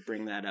allowed to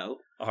bring that out.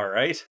 All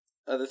right.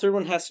 The third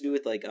one has to do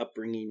with like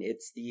upbringing.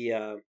 It's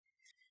the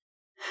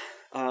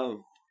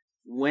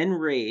when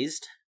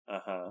raised,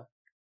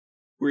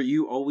 were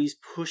you always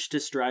pushed to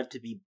strive to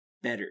be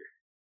better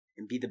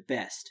and be the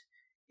best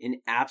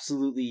in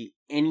absolutely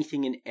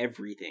anything and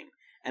everything?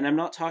 And I'm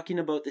not talking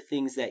about the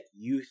things that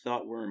you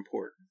thought were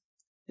important.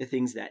 The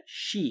things that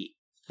she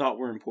thought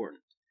were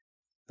important.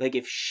 Like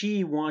if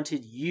she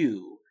wanted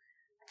you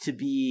to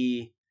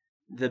be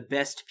the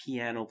best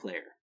piano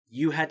player,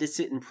 you had to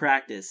sit and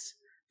practice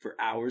for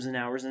hours and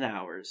hours and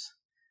hours,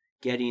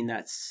 getting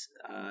that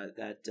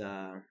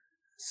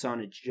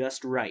sonnet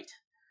just right.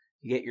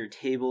 You get your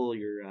table,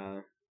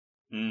 your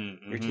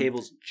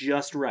tables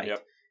just right.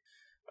 Yep.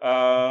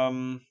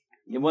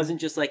 It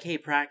wasn't just like, hey,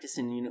 practice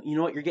and you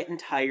know what, you're getting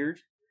tired.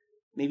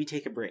 Maybe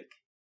take a break.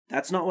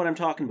 That's not what I'm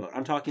talking about.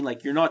 I'm talking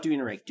like you're not doing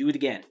it right. Do it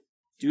again.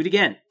 Do it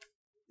again.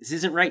 This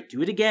isn't right.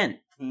 Do it again.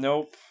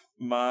 Nope.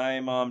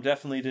 My mom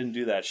definitely didn't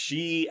do that.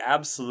 She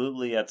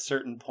absolutely, at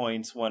certain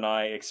points when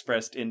I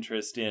expressed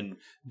interest in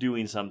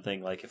doing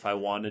something, like if I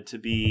wanted to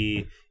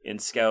be in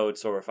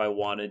scouts or if I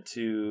wanted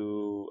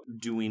to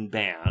doing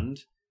band,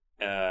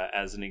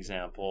 as an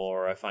example,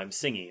 or if I'm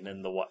singing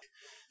and the what,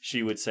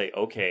 she would say,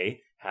 okay,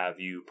 have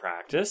you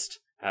practiced?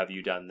 Have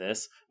you done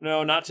this?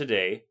 No, not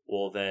today.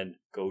 Well, then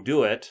go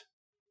do it.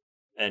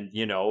 And,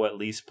 at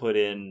least put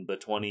in the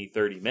 20,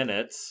 30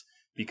 minutes.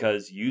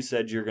 Because you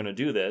said you're going to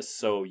do this,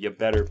 so you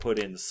better put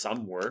in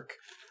some work.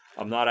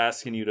 I'm not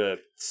asking you to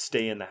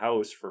stay in the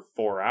house for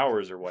 4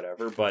 hours or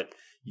whatever, but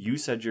you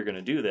said you're going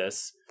to do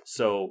this,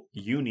 so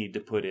you need to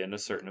put in a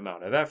certain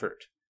amount of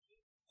effort.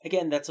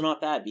 Again, that's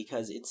not bad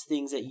because it's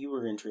things that you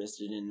were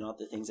interested in, not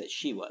the things that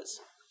she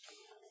was.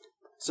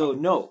 So,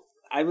 no,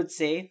 I would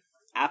say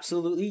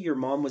absolutely your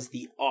mom was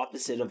the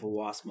opposite of a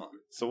WASP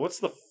mom. So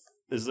what's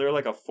is there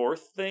like a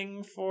fourth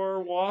thing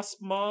for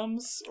WASP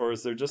moms? Or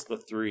is there just the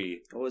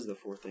 3? What was the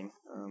fourth thing?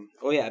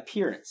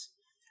 Appearance.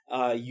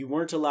 You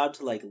weren't allowed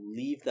to like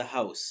leave the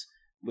house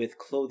with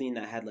clothing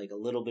that had like a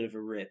little bit of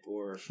a rip,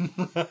 or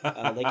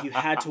like you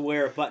had to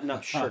wear a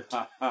button-up shirt,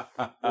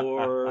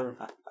 or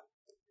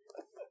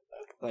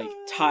like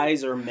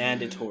ties are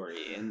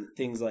mandatory and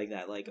things like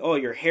that. Like, oh,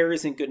 your hair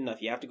isn't good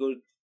enough. You have to go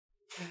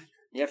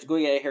get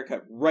a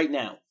haircut right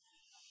now.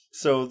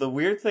 So the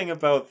weird thing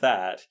about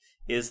that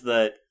is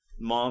that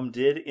Mom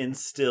did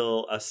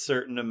instill a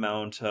certain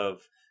amount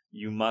of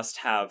you must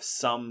have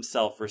some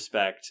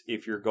self-respect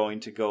if you're going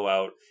to go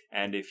out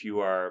and if you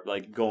are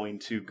like going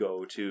to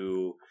go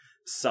to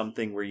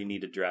something where you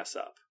need to dress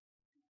up.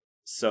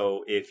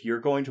 So if you're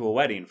going to a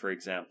wedding, for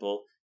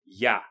example,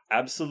 yeah,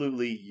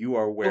 absolutely you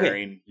are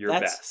wearing your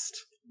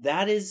best.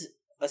 That is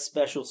a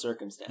special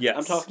circumstance. Yes.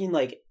 I'm talking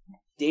like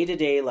day to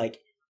day, like,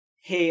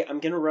 hey, I'm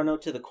going to run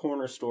out to the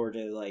corner store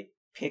to like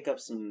pick up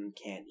some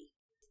candy.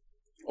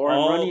 Or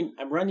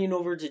I'm running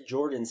over to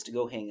Jordan's to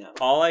go hang out.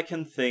 All I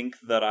can think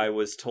that I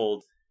was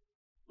told,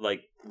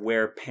 like,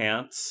 wear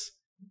pants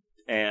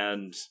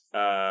and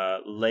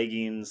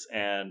leggings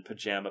and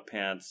pajama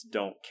pants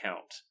don't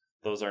count.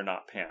 Those are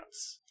not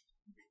pants.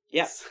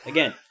 Yes,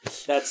 again,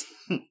 that's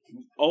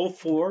all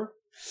 4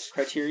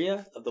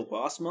 criteria of the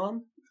WASP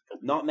mom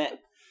not met.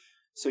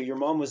 So your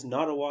mom was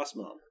not a WASP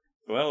mom.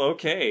 Well,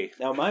 okay.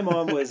 Now, my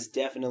mom was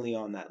definitely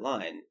on that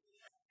line,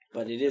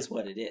 but it is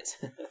what it is.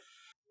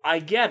 I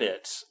get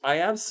it. I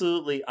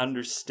absolutely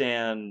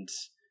understand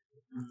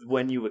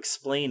when you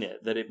explain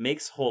it, that it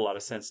makes a whole lot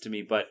of sense to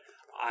me, but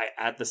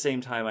at the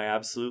same time, I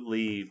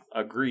absolutely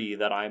agree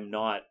that I'm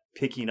not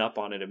picking up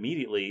on it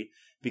immediately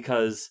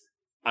because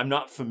I'm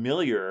not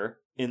familiar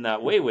in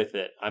that way with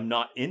it. I'm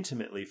not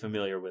intimately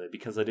familiar with it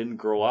because I didn't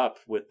grow up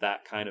with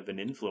that kind of an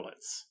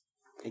influence.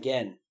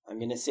 Again, I'm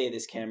going to say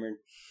this, Cameron.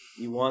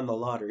 You won the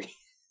lottery.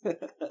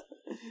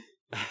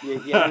 you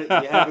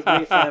have a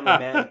great family,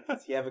 man.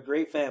 You have a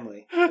great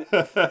family.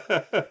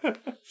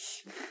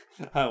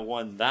 I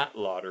won that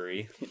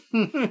lottery.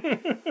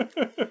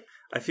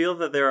 I feel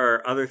that there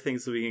are other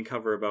things that we can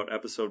cover about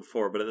episode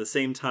 4, but at the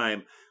same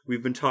time,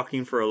 we've been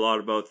talking for a lot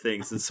about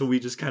things, and so we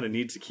just kind of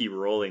need to keep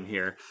rolling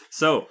here.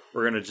 So,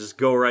 we're going to just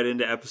go right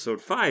into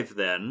episode 5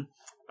 then.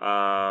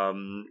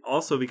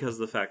 Also because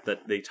of the fact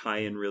that they tie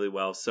in really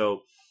well.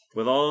 So,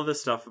 with all of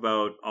this stuff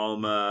about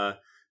Alma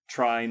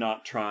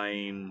not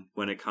trying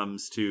when it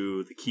comes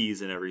to the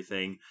keys and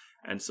everything,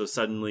 and so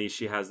suddenly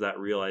she has that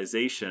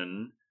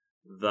realization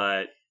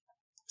that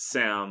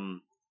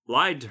Sam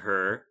lied to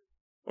her,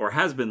 or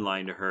has been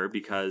lying to her,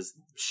 because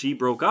she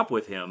broke up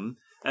with him,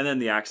 and then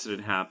the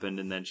accident happened,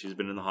 and then she's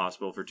been in the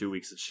hospital for 2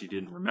 weeks, and she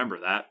didn't remember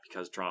that,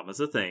 because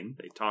trauma's a thing.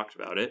 They talked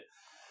about it.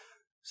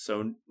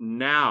 So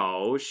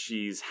now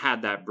she's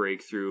had that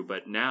breakthrough,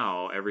 but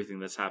now everything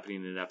that's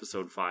happening in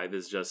episode 5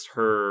 is just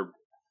her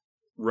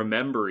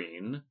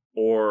remembering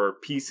or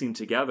piecing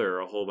together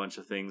a whole bunch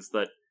of things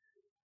that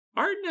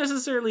aren't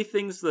necessarily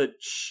things that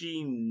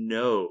she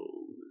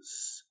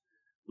knows.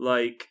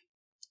 Like,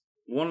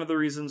 one of the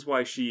reasons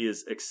why she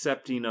is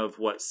accepting of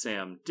what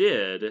Sam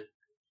did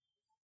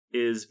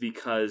is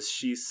because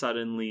she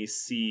suddenly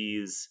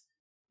sees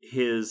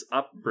his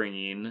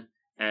upbringing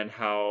and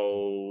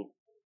how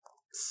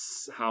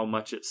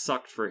much it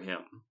sucked for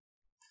him.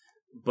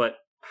 But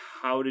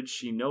how did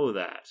she know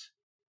that?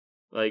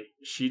 Like,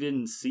 she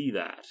didn't see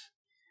that.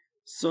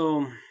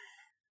 So,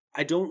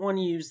 I don't want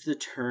to use the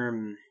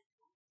term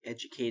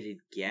educated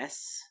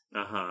guess.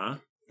 Uh-huh.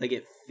 Like,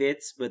 it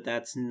fits, but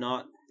that's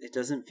not... It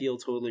doesn't feel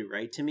totally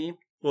right to me.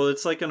 Well,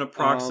 it's like an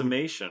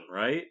approximation,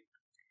 right?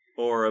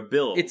 Or a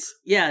build. It's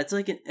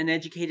like an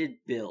educated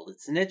build.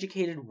 It's an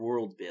educated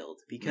world build.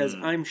 Because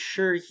I'm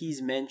sure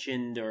he's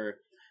mentioned, or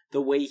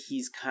the way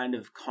he's kind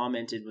of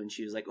commented when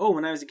she was like, oh,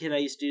 when I was a kid, I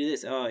used to do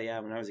this. Oh, yeah,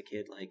 when I was a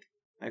kid, like,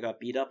 I got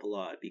beat up a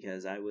lot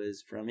because I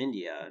was from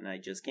India and I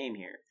just came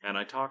here. And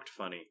I talked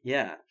funny.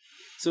 Yeah.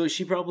 So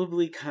she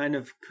probably kind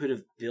of could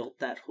have built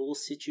that whole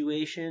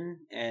situation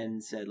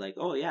and said, like,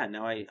 oh, yeah,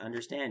 now I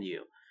understand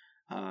you.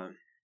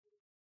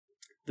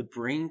 The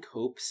brain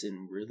copes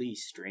in really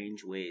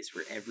strange ways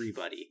for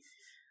everybody.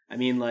 I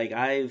mean, like,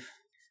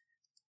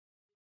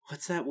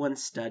 what's that one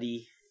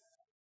study?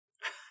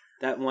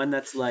 That one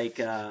that's like,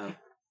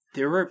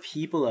 there are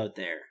people out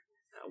there.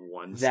 That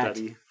one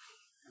study?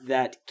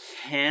 That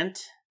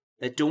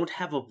don't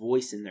have a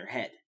voice in their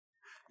head.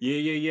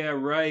 Yeah,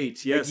 right.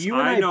 Yes, like you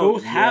and I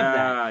both have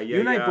that. You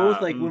and I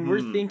both, like, when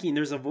we're thinking,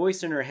 there's a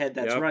voice in our head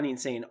that's running,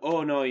 saying,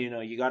 "Oh no,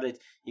 you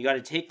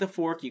gotta take the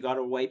fork, you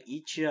gotta wipe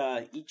each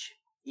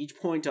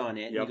point on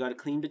it, and you gotta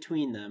clean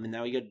between them, and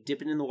now you gotta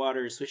dip it in the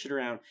water, swish it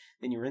around,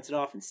 then you rinse it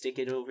off and stick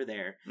it over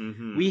there."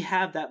 Mm-hmm. We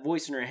have that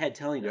voice in our head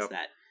telling us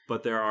that.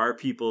 But there are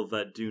people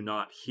that do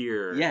not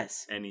hear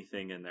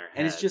anything in their head,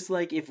 and it's just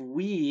like if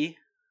we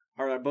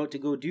are about to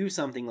go do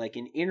something like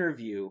an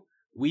interview,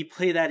 we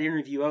play that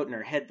interview out in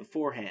our head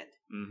beforehand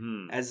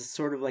as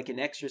sort of like an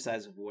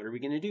exercise of what are we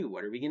going to do?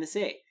 What are we going to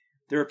say?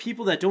 There are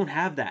people that don't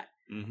have that.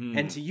 Mm-hmm.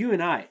 And to you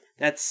and I,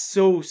 that's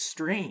so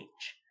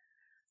strange.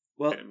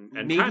 Well,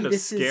 and maybe kind of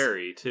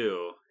scary,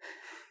 too.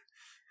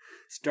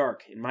 It's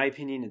dark. In my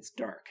opinion, it's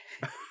dark.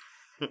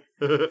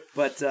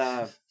 But,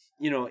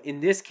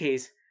 in this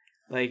case,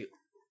 like,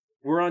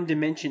 we're on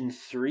dimension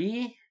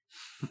 3.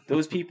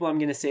 Those people I'm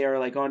going to say are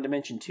like on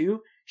dimension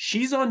 2.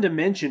 She's on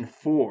dimension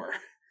 4.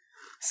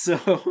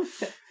 So,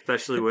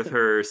 especially with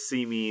her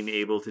seeming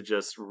able to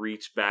just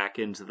reach back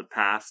into the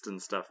past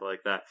and stuff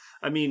like that.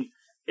 I mean,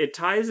 it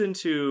ties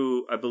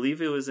into, I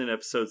believe it was in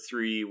episode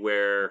 3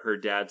 where her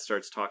dad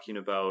starts talking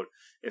about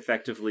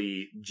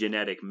effectively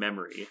genetic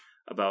memory,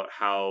 about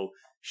how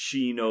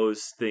she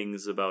knows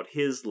things about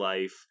his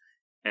life,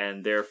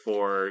 and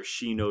therefore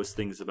she knows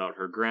things about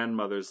her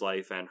grandmother's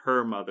life and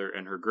her mother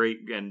and her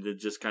and it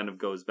just kind of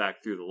goes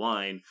back through the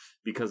line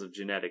because of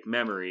genetic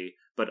memory,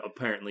 but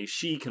apparently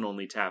she can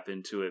only tap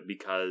into it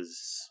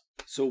because...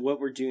 So what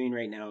we're doing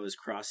right now is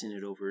crossing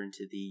it over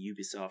into the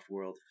Ubisoft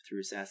world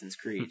through Assassin's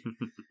Creed.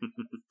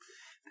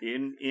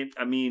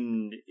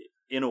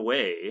 in a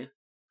way,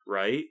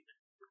 right?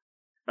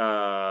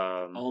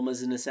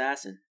 Alma's an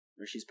assassin,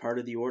 or she's part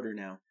of the order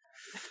now.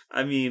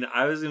 I mean,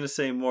 I was going to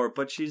say more,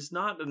 but she's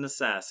not an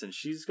assassin.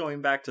 She's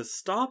going back to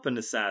stop an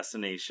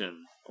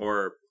assassination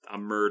or a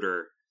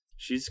murder.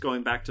 She's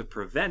going back to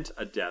prevent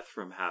a death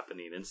from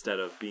happening instead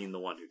of being the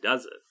one who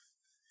does it.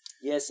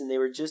 Yes, and they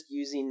were just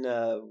using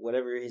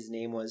whatever his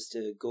name was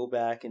to go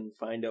back and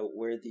find out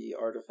where the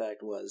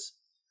artifact was.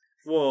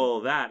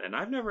 Well, that, and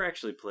I've never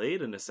actually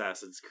played an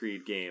Assassin's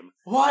Creed game.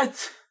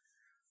 What?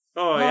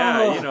 Oh,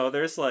 yeah, you know,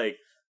 there's like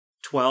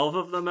 12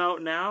 of them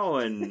out now,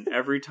 and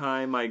every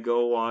time I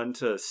go on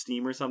to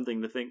Steam or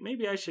something to think,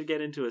 maybe I should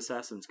get into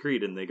Assassin's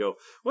Creed, and they go,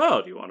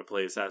 well, do you want to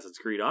play Assassin's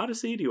Creed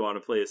Odyssey? Do you want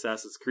to play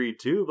Assassin's Creed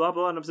 2? Blah,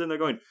 blah, and I'm sitting there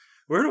going,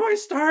 where do I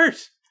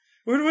start?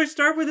 Where do I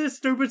start with this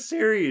stupid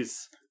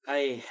series?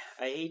 I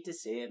hate to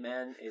say it,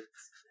 man.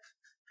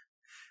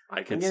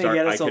 I could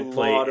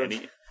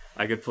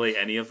play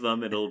any of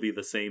them, and it'll be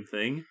the same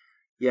thing.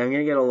 Yeah, I'm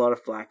gonna get a lot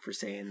of flack for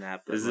saying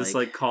that. But is this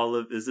like Call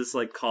of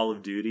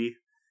Duty?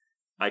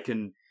 I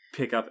can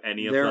pick up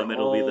any of them;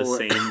 it'll be the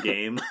same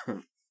game.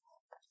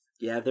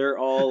 Yeah, they're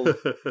all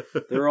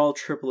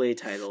AAA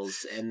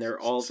titles, and they're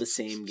all the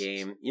same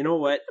game. You know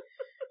what?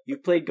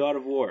 You've played God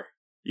of War.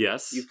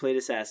 Yes. You've played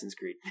Assassin's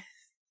Creed.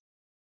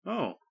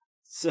 Oh.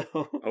 So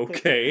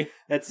okay,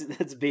 that's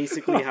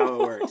basically how it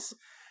works.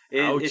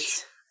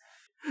 Ouch.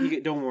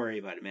 Don't worry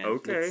about it, man.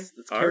 Okay,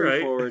 let's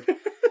carry forward.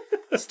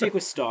 Stick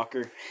with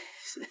Stalker.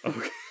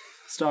 Okay.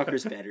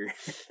 Stalker's better.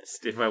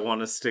 If I want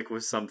to stick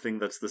with something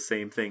that's the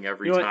same thing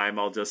every time,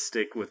 I'll just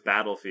stick with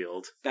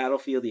Battlefield.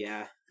 Battlefield,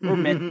 yeah, or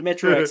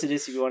Metro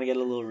Exodus if you want to get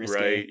a little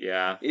risky. Right?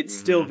 Yeah, it's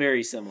still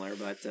very similar,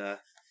 but.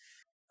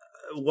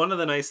 One of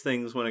the nice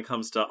things when it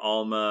comes to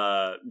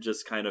Alma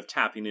just kind of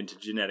tapping into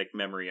genetic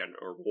memory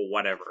or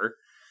whatever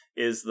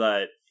is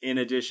that in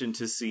addition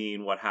to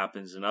seeing what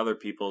happens in other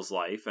people's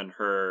life and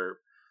her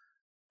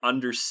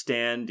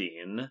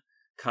understanding,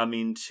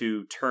 coming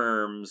to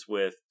terms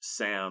with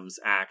Sam's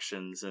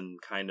actions and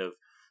kind of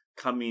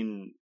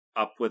coming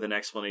up with an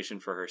explanation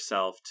for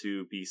herself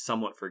to be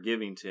somewhat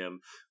forgiving to him.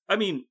 I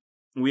mean,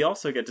 we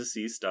also get to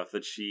see stuff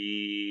that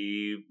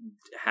she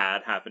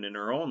had happen in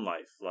her own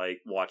life, like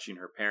watching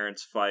her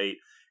parents fight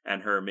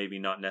and her maybe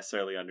not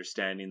necessarily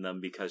understanding them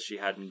because she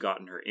hadn't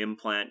gotten her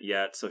implant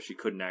yet, so she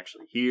couldn't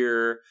actually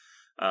hear.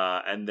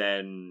 And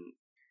then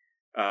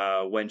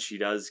when she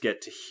does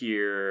get to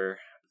hear,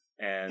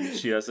 and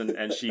she doesn't,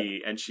 and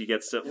she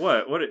gets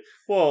to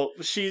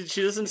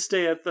she doesn't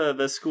stay at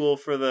the school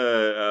for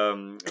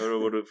the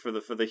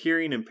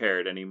hearing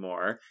impaired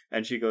anymore,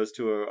 and she goes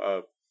to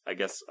a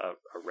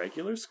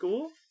regular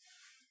school?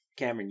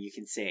 Cameron, you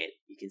can say it.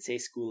 You can say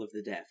school of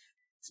the deaf.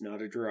 It's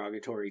not a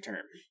derogatory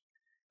term.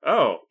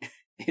 Oh.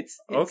 It's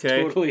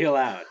okay. Totally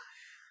allowed.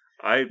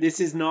 This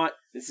is not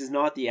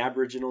the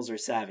Aboriginals or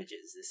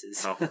savages. This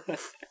is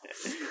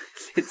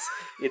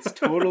it's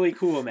totally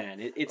cool, man.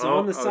 It's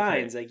on the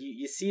signs. Like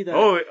you see the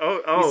you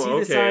see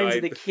the signs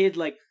of the kid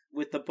like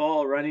with the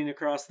ball running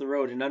across the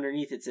road, and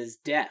underneath it says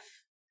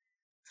deaf.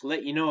 To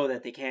let you know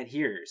that they can't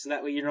hear, so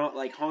that way you're not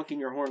like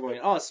honking your horn going,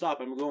 "Oh, stop!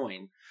 I'm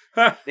going."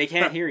 They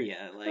can't hear you.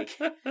 Like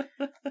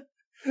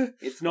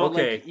it's not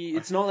like you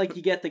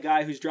get the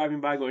guy who's driving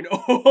by going,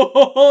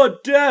 "Oh,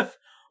 deaf!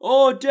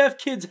 Oh, deaf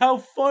kids! How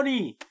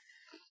funny!"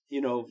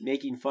 You know,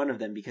 making fun of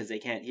them because they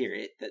can't hear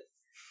it.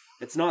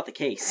 That's not the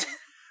case.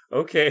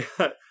 Okay,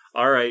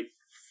 all right.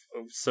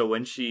 So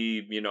when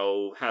she,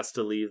 has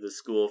to leave the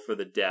school for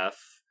the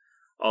deaf,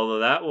 although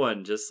that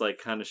one just like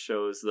kind of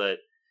shows that.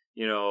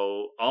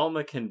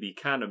 Alma can be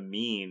kind of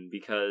mean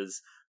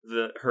because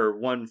her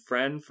one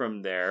friend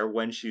from there,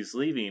 when she's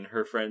leaving,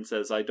 her friend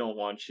says, "I don't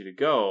want you to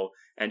go,"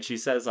 and she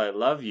says, "I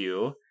love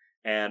you,"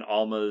 and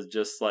Alma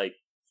just like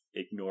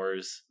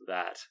ignores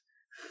that.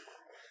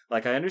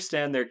 Like, I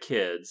understand they're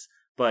kids,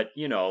 but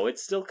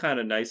it's still kind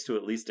of nice to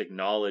at least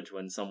acknowledge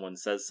when someone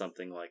says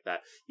something like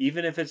that,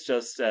 even if it's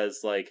just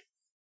as like,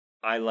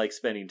 "I like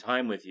spending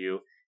time with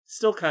you." It's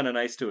still kind of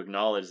nice to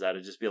acknowledge that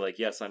and just be like,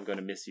 "Yes, I'm going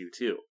to miss you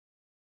too."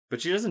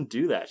 But she doesn't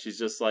do that. She's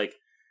just like,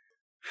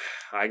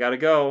 "I gotta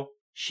go."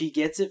 She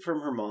gets it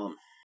from her mom.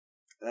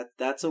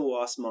 That's a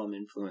wasp mom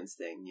influence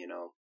thing,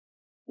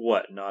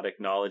 What, not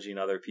acknowledging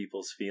other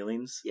people's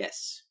feelings?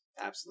 Yes,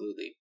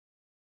 absolutely.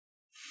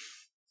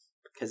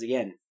 Because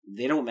again,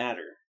 they don't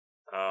matter.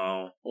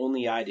 Oh.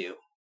 Only I do.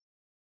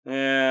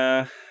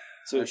 Yeah.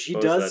 So she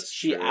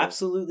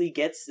absolutely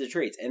gets the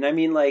traits. And I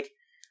mean, like,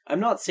 I'm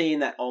not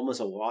saying that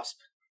Alma's a wasp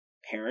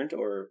parent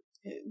or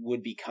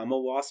would become a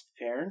wasp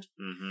parent,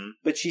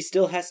 but she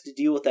still has to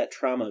deal with that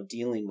trauma of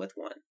dealing with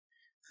one,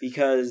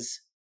 because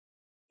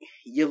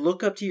you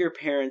look up to your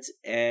parents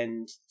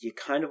and you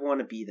kind of want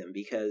to be them,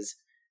 because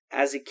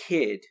as a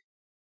kid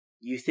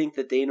you think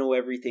that they know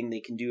everything,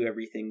 they can do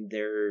everything,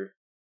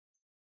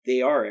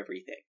 they are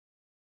everything.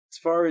 As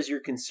far as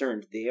you're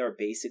concerned, they are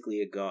basically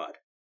a god,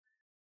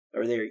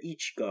 or they're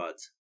each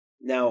gods.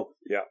 Now,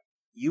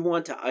 you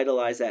want to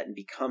idolize that and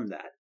become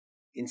that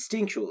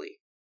instinctually.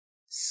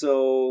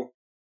 So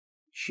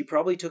she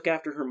probably took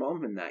after her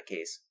mom in that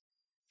case.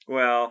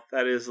 Well,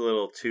 that is a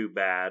little too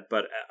bad,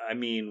 but I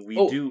mean, we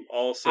do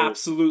also...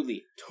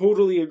 Absolutely.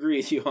 Totally agree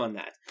with you on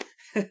that.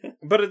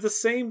 But at the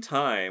same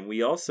time,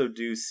 we also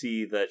do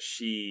see that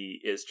she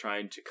is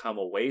trying to come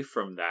away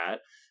from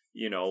that,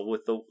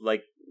 with the,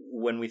 like,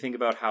 when we think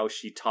about how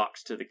she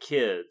talks to the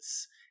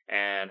kids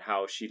and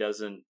how she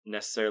doesn't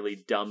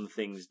necessarily dumb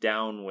things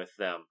down with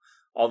them.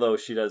 Although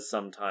she does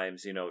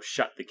sometimes,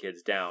 shut the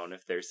kids down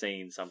if they're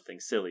saying something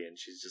silly, and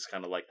she's just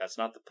kind of like, that's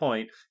not the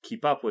point.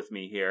 Keep up with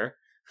me here.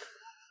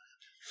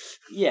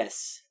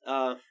 Yes.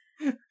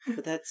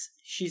 But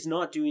she's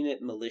not doing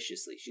it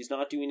maliciously. She's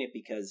not doing it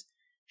because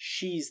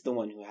she's the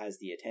one who has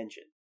the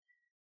attention.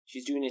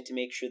 She's doing it to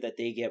make sure that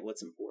they get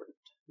what's important.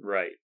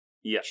 Right.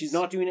 Yes. She's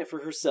not doing it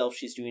for herself.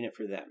 She's doing it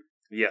for them.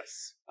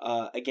 Yes.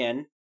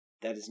 Again,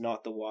 that is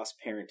not the WASP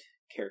parent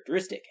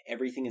characteristic.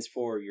 Everything is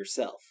for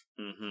yourself.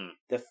 Mm-hmm.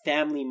 The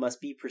family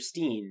must be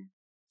pristine,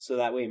 so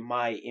that way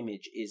my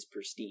image is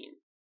pristine.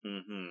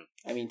 Mm-hmm.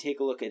 I mean, take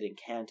a look at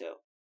Encanto.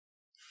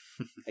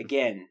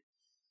 Again,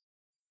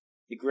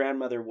 the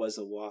grandmother was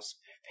a WASP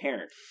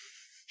parent.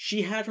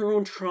 She had her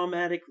own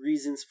traumatic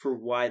reasons for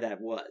why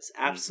that was.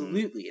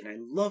 Absolutely. Mm-hmm. And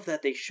I love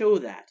that they show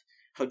that.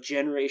 How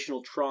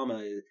generational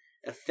trauma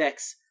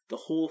affects the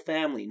whole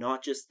family,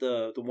 not just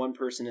the one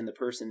person and the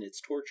person it's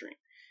torturing.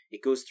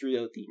 It goes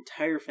throughout the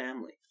entire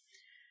family.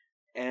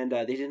 And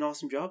they did an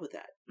awesome job with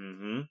that.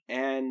 Mm-hmm.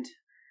 And,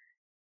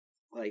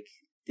 like,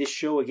 this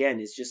show, again,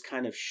 is just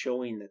kind of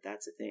showing that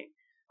that's a thing.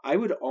 I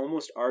would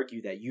almost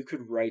argue that you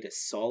could write a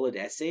solid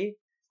essay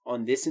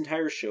on this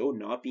entire show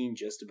not being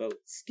just about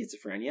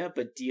schizophrenia,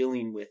 but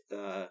dealing with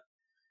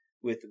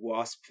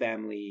WASP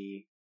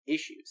family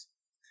issues.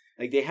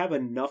 Like, they have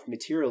enough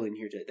material in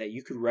here that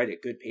you could write a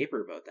good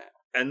paper about that.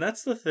 And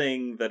that's the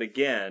thing that,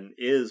 again,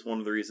 is one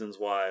of the reasons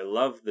why I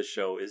love the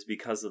show, is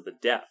because of the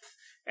depth.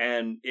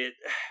 And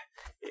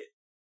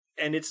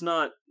it's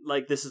not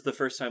like this is the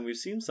first time we've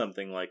seen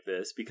something like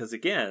this, because,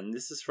 again,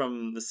 this is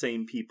from the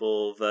same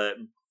people that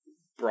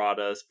brought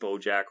us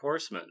BoJack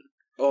Horseman.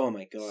 Oh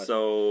my god.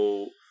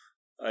 So,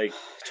 like...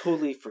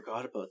 totally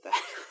forgot about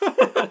that.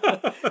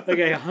 Like,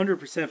 I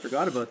 100%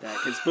 forgot about that,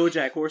 because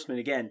BoJack Horseman,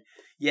 again,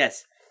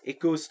 yes, it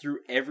goes through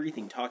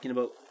everything, talking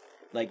about,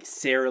 like,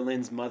 Sarah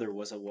Lynn's mother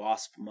was a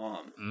WASP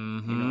mom.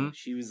 Mm-hmm.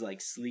 She was,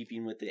 like,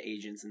 sleeping with the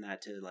agents and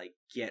that to, like,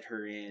 get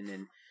her in,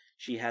 and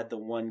she had the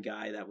one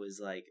guy that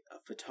was, like, a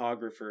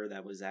photographer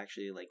that was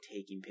actually, like,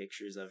 taking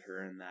pictures of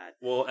her and that.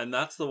 Well, and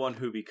that's the one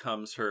who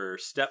becomes her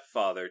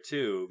stepfather,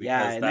 too,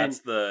 because yeah, that's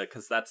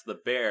the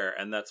bear,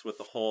 and that's what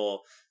the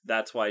whole,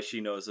 that's why she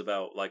knows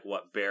about, like,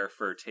 what bear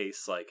fur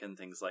tastes like and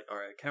things like, all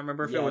right, I can't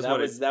remember if it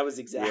was that was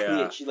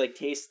exactly it. She, like,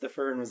 tasted the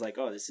fur and was like,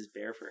 oh, this is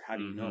bear fur. How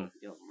do you know?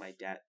 My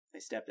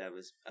stepdad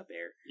was a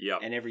bear. Yeah.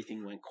 And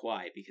everything went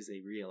quiet because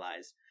they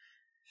realized...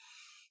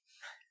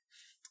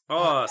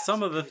 Oh,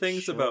 some of the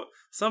things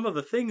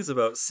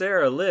about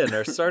Sarah Lynn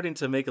are starting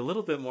to make a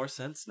little bit more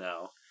sense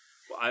now.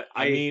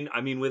 I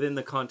mean, within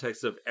the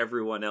context of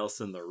everyone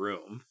else in the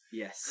room.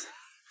 Yes.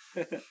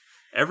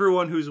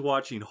 Everyone who's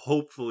watching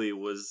hopefully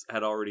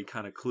had already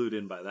kind of clued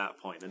in by that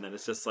point, and then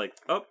it's just like,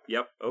 oh,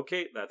 yep,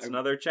 okay, that's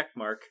another check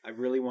mark. I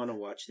really want to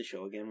watch the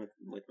show again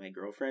with my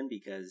girlfriend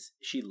because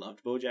she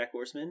loved BoJack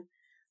Horseman,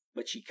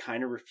 but she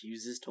kind of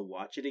refuses to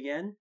watch it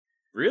again.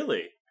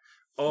 Really?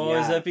 Oh,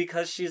 yeah. Is that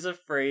because she's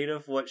afraid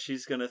of what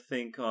she's going to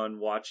think on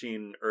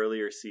watching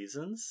earlier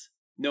seasons?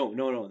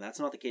 No, that's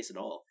not the case at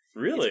all.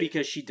 Really? It's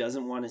because she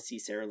doesn't want to see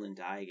Sarah Lynn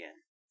die again.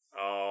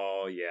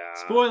 Oh, yeah.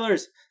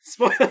 Spoilers!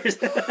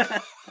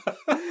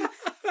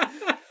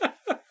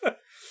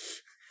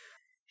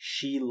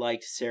 She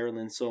liked Sarah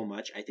Lynn so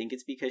much. I think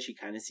it's because she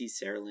kind of sees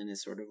Sarah Lynn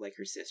as sort of like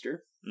her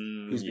sister,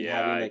 who's been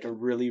having like a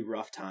really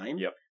rough time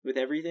with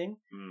everything.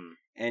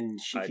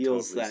 And she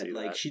feels totally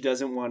that she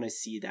doesn't want to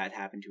see that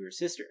happen to her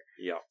sister.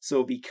 Yeah.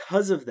 So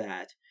because of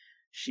that,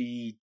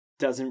 she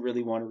doesn't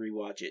really want to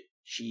rewatch it.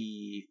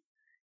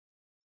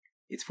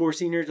 It's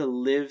forcing her to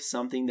live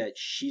something that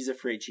she's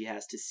afraid she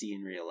has to see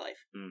in real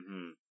life.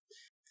 Mm-hmm.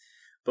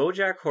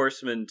 BoJack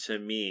Horseman, to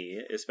me,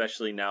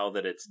 especially now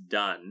that it's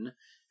done,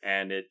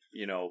 and it,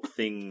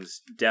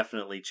 things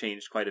definitely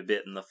changed quite a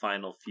bit in the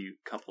final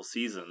couple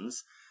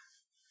seasons.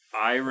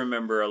 I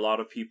remember a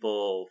lot of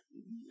people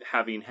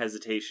having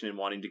hesitation and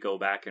wanting to go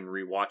back and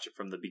rewatch it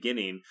from the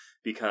beginning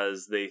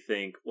because they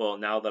think, well,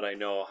 now that I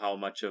know how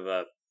much of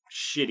a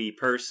shitty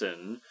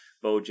person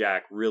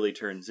BoJack really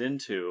turns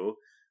into,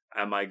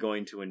 am I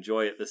going to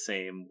enjoy it the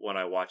same when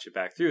I watch it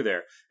back through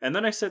there? And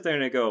then I sit there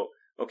and I go,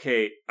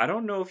 okay, I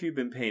don't know if you've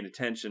been paying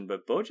attention,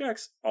 but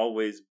BoJack's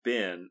always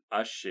been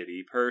a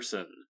shitty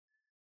person.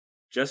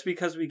 Just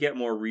because we get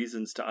more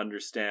reasons to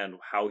understand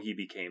how he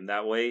became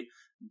that way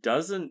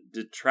doesn't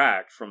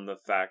detract from the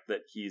fact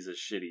that he's a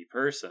shitty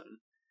person.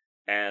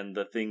 And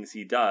the things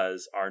he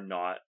does are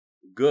not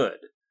good.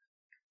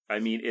 I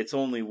mean, it's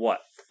only,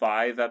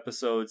 5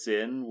 episodes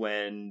in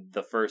when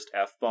the first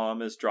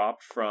F-bomb is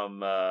dropped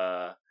from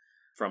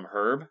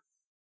Herb?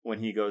 When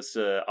he goes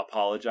to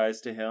apologize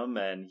to him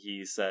and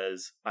he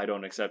says, I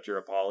don't accept your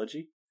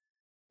apology.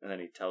 And then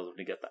he tells him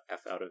to get the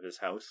F out of his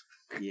house.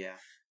 Yeah.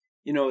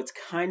 It's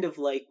kind of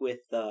like with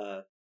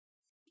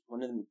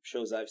one of the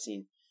shows I've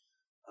seen,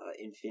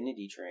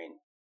 Infinity Train.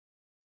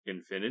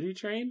 Infinity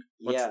Train?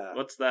 Yeah.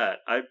 What's that?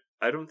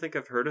 I don't think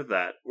I've heard of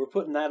that. We're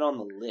putting that on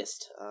the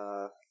list.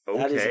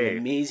 That is an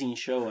amazing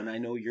show, and I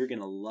know you're going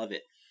to love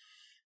it.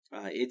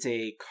 It's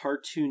a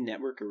Cartoon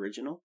Network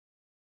original,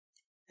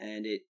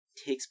 and it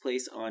takes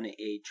place on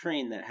a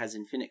train that has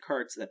infinite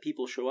carts that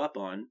people show up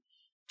on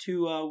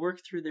to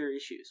work through their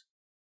issues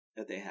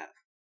that they have.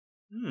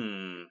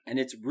 And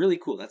it's really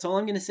cool. That's all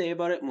I'm going to say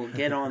about it, and we'll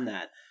get on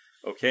that.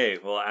 Okay,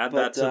 we'll add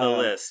that to the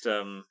list.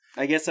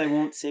 I guess I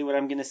won't say what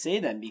I'm going to say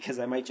then, because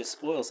I might just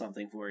spoil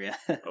something for you.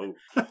 Oh.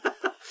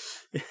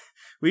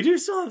 We do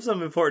still have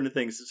some important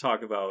things to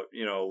talk about,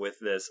 with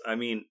this. I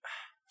mean,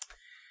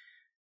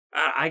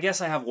 I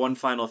guess I have one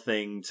final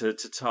thing to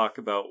talk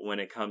about when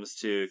it comes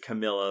to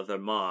Camilla, the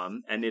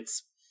mom. And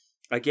it's,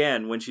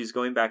 again, when she's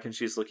going back and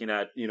she's looking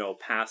at,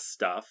 past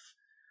stuff,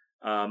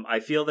 I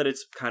feel that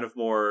it's kind of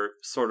more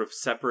sort of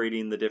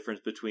separating the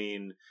difference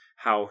between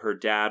how her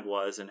dad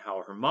was and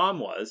how her mom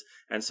was.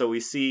 And so we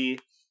see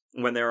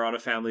when they're on a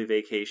family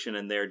vacation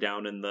and they're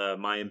down in the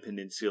Mayan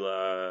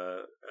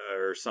Peninsula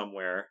or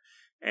somewhere,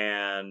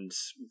 and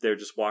they're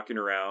just walking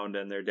around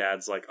and their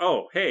dad's like,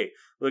 oh, hey,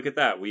 look at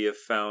that. We have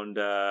found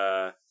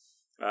El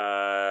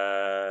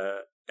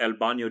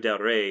Baño del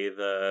Rey,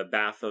 the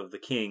Bath of the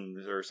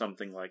Kings, or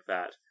something like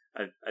that.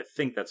 I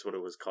think that's what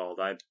it was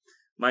called. I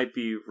might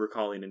be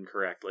recalling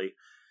incorrectly,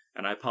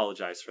 and I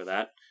apologize for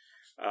that.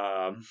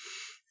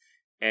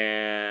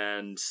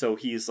 And so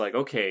he's like,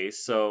 okay,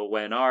 so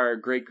when our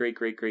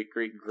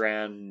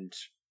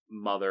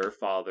great-great-great-great-great-grandmother,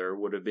 father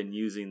would have been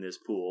using this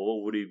pool,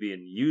 what would he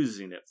been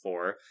using it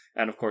for?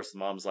 And of course the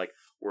mom's like,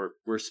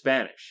 we're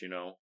Spanish,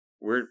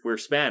 we're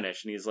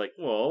Spanish. And he's like,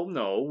 well,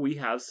 no, we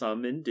have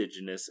some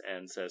indigenous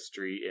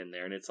ancestry in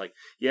there. And it's like,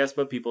 yes,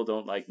 but people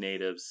don't like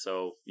natives,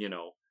 so,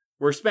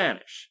 we're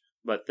Spanish.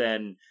 But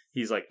then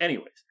he's like,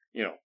 anyways,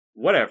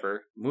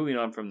 whatever, moving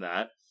on from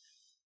that.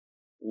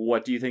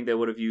 What do you think they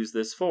would have used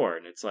this for?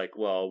 And it's like,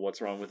 well,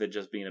 what's wrong with it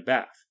just being a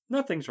bath?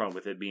 Nothing's wrong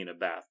with it being a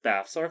bath.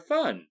 Baths are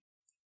fun.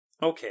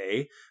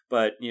 Okay,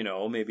 but,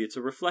 maybe it's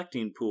a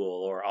reflecting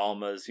pool, or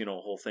Alma's,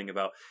 whole thing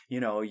about,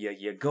 you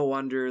go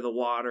under the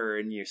water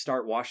and you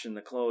start washing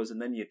the clothes and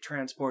then you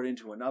transport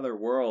into another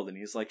world. And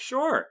he's like,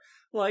 sure,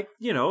 like,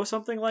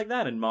 something like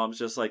that. And Mom's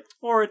just like,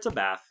 or it's a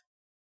bath.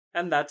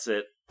 And that's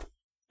it.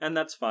 And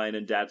that's fine.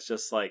 And Dad's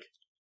just like,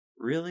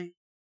 really?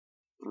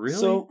 Really?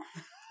 So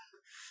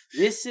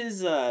this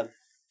is that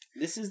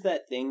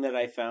thing that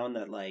I found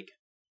that, like,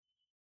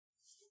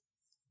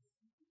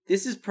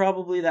 this is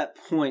probably that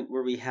point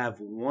where we have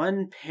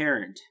one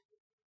parent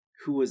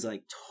who was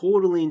like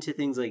totally into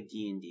things like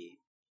D&D,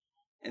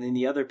 and then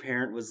the other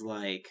parent was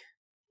like,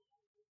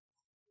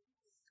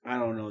 I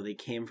don't know, they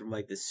came from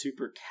like the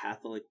super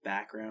Catholic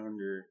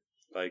background, or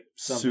like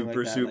something super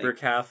like that. super like,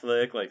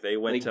 Catholic, like they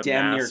went like to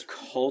damn mass. near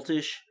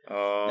cultish.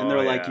 Oh, and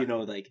they're like, yeah.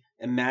 like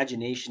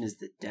imagination is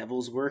the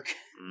devil's work.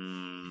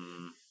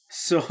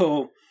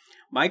 So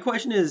my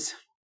question is,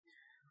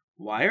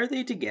 why are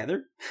they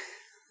together?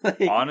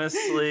 Like,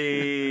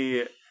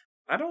 honestly,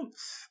 I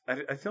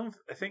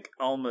think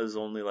Alma's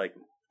only like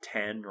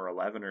 10 or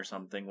 11 or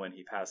something when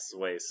he passes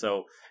away.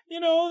 So, they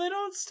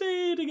don't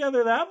stay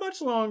together that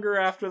much longer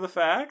after the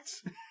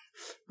fact.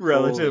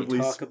 Relatively.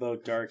 Talk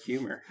about dark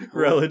humor.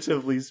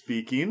 Relatively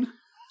speaking.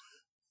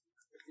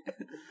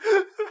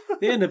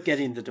 They end up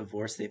getting the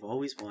divorce they've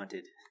always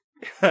wanted.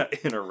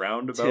 In a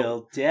roundabout.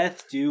 Till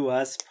death do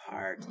us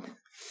part.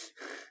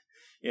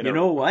 You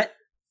know what?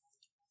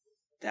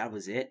 That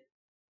was it.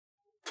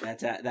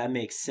 That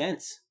makes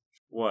sense.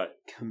 What?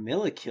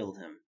 Camilla killed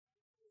him.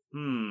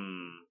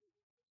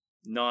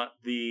 Not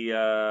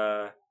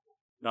the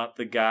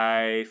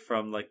guy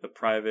from like the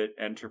private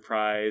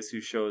enterprise who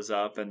shows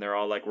up and they're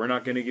all like, we're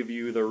not going to give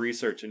you the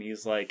research. And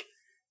he's like,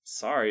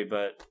 sorry,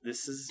 but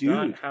this is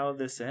not how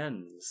this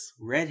ends.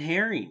 Red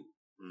herring.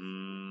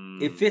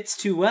 It fits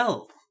too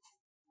well.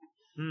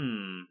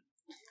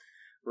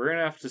 We're going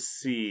to have to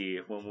see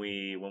when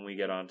we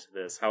get onto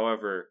this.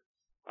 However,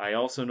 I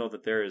also know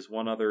that there is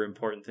one other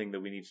important thing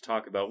that we need to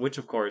talk about, which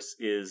of course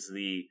is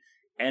the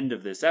end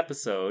of this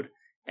episode,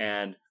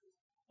 and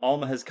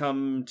Alma has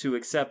come to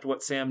accept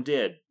what Sam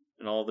did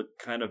and all the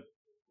kind of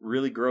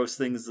really gross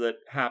things that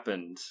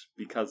happened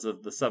because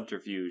of the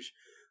subterfuge.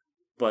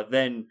 But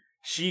then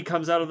she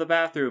comes out of the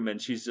bathroom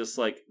and she's just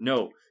like,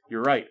 no,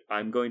 you're right.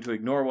 I'm going to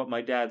ignore what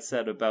my dad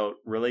said about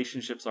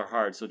relationships are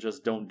hard, so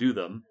just don't do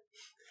them.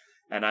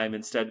 And I'm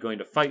instead going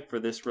to fight for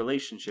this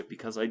relationship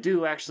because I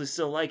do actually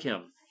still like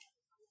him.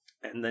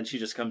 And then she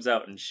just comes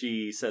out and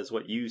she says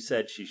what you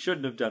said she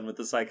shouldn't have done with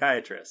the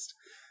psychiatrist.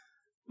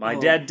 My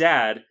dead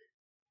dad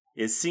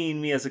is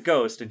seeing me as a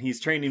ghost, and he's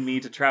training me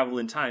to travel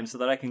in time so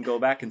that I can go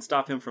back and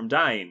stop him from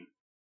dying.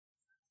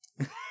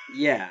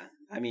 Yeah,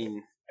 I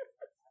mean,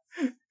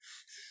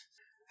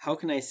 how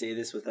can I say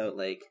this without,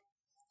 like,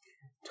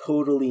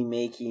 totally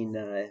making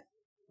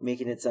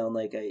it sound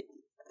like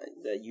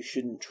that you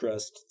shouldn't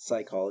trust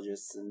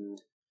psychologists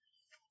and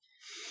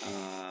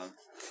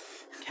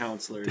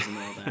counselors and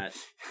all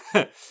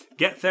that.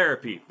 Get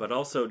therapy, but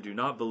also do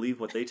not believe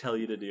what they tell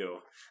you to do.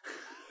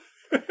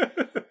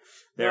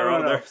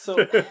 No.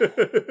 So,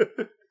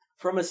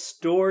 from a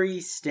story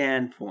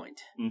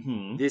standpoint,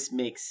 this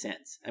makes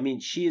sense. I mean,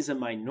 she is a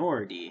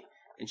minority,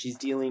 and she's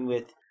dealing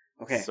with...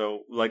 Okay.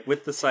 So, like,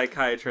 with the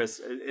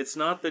psychiatrist, it's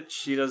not that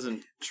she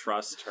doesn't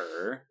trust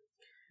her,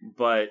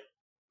 but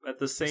at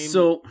the same...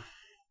 So...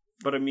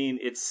 But, I mean,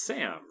 it's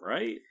Sam,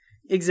 right?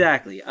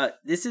 Exactly.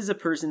 This is a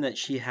person that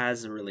she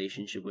has a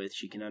relationship with,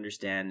 she can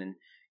understand, and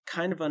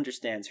kind of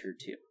understands her,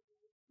 too.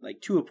 Like,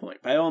 to a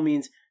point. By all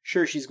means,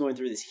 sure, she's going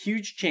through this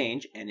huge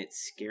change, and it's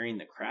scaring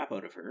the crap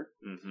out of her.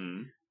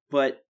 Mm-hmm.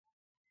 But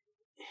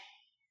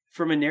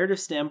from a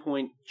narrative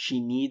standpoint, she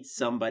needs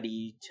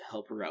somebody to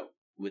help her out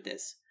with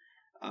this.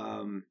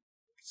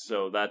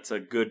 So that's a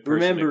good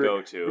person to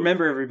go to.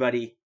 Remember,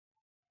 everybody,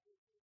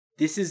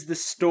 this is the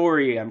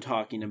story I'm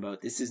talking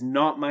about. This is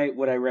not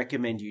what I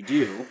recommend you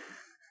do.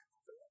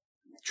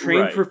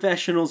 Trained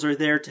professionals are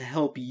there to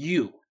help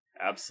you.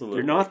 Absolutely.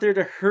 They're not there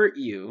to hurt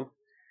you,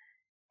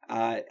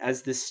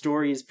 as this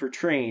story is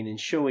portraying and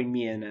showing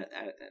me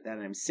that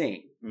I'm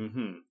saying.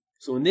 Mm-hmm.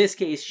 So in this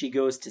case, she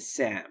goes to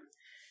Sam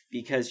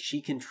because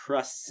she can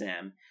trust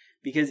Sam.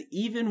 Because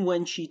even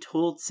when she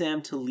told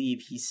Sam to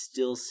leave, he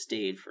still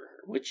stayed for her,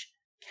 which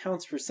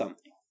counts for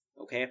something,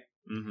 okay?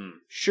 Mm-hmm.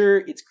 Sure,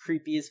 it's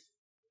creepy as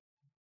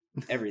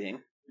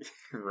everything.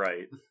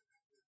 Right.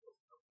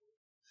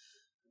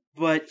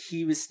 But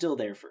he was still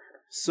there for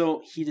her.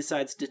 So he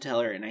decides to tell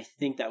her, and I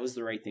think that was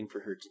the right thing for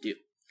her to do.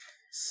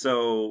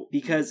 So...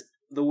 Because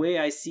the way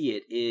I see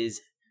it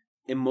is,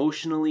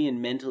 emotionally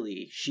and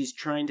mentally, she's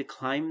trying to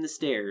climb the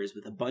stairs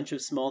with a bunch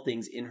of small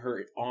things in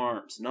her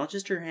arms. Not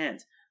just her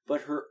hands,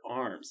 but her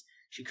arms.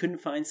 She couldn't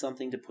find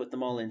something to put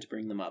them all in to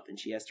bring them up, and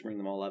she has to bring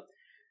them all up.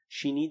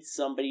 She needs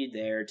somebody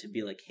there to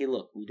be like, hey,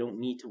 look, we don't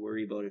need to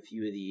worry about a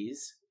few of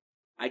these.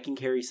 I can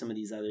carry some of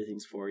these other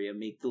things for you,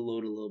 make the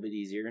load a little bit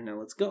easier, now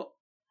let's go.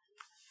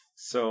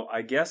 So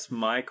I guess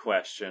my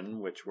question,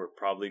 which we're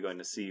probably going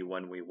to see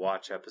when we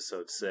watch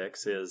episode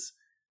 6, is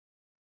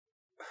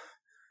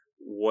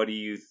what do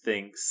you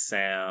think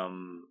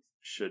Sam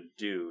should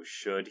do?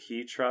 Should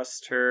he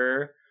trust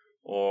her?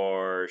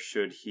 Or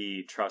should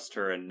he trust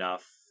her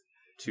enough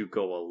to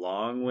go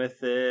along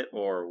with it,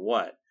 or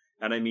what?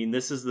 And I mean,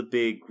 this is the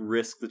big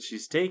risk that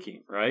she's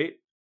taking, right?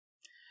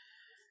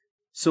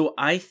 So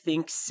I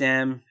think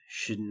Sam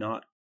should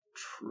not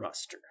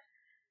trust her.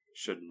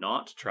 Should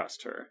not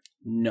trust her?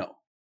 No,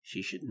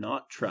 she should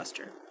not trust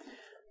her.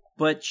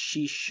 But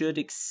she should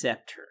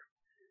accept her.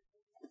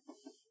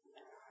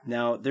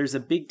 Now, there's a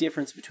big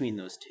difference between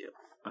those two.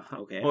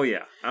 Okay. Oh,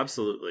 yeah,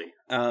 absolutely.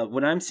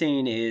 What I'm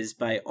saying is,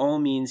 by all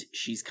means,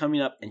 she's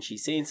coming up and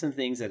she's saying some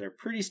things that are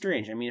pretty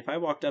strange. I mean, if I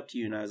walked up to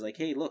you and I was like,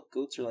 hey, look,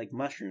 goats are like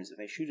mushrooms. If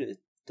I shoot a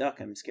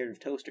duck, I'm scared of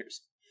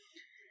toasters.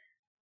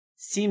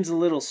 Seems a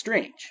little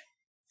strange.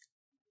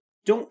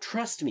 Don't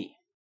trust me.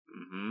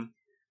 Mm-hmm.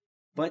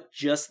 But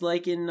just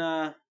like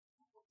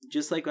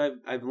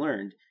I've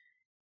learned,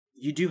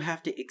 you do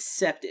have to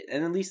accept it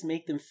and at least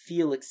make them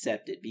feel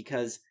accepted,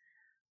 because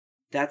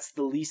that's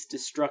the least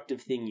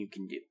destructive thing you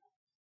can do.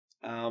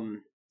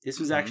 This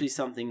was actually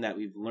something that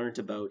we've learned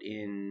about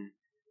in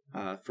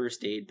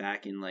first aid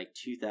back in like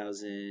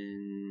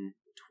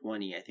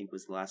 2020, I think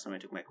was the last time I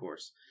took my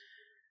course.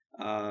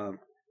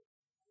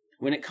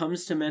 When it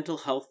comes to mental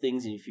health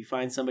things, and if you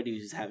find somebody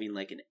who's having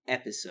like an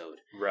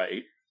episode,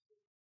 right,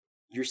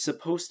 you're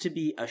supposed to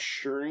be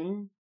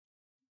assuring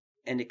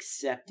and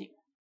accepting.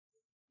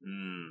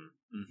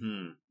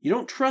 Mm-hmm. You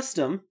don't trust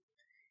them.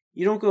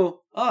 You don't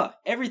go,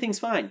 everything's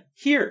fine.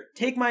 Here,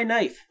 take my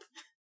knife.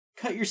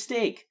 Cut your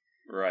steak.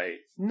 Right.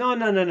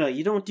 No.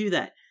 You don't do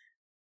that.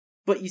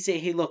 But you say,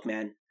 hey, look,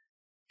 man,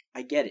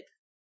 I get it.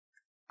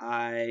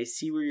 I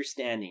see where you're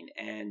standing,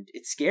 and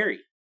it's scary.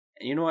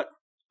 And you know what?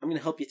 I'm going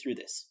to help you through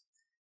this.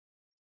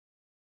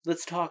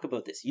 Let's talk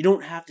about this. You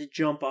don't have to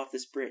jump off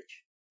this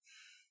bridge.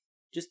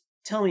 Just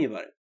tell me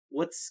about it.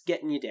 What's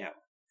getting you down?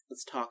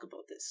 Let's talk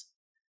about this.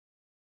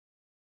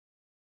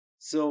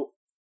 So,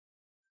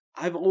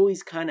 I've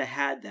always kind of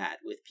had that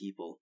with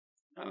people.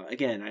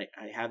 Again, I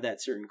have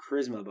that certain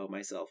charisma about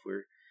myself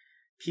where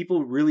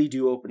people really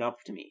do open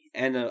up to me,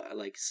 and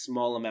like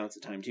small amounts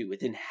of time too.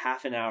 Within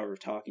half an hour of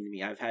talking to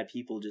me, I've had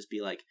people just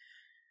be like,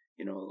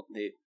 you know,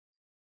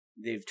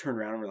 they've turned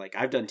around and were like,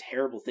 I've done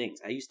terrible things.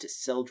 I used to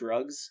sell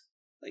drugs,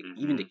 like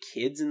even to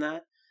kids and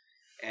that,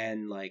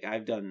 and like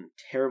I've done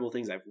terrible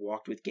things. I've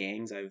walked with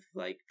gangs. I've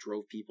like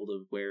drove people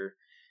to where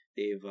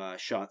they've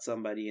shot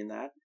somebody in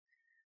that,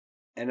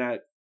 and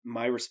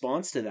my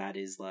response to that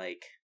is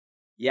like,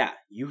 yeah,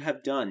 you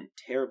have done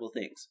terrible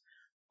things.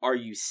 Are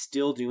you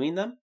still doing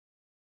them?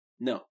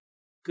 No.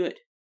 Good.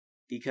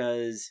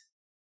 Because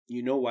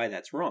you know why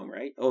that's wrong,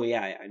 right? Oh,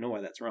 yeah, I know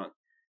why that's wrong.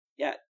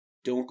 Yeah,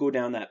 don't go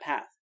down that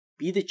path.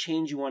 Be the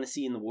change you want to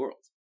see in the world,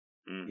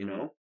 you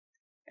know?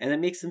 And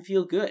that makes them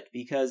feel good,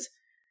 because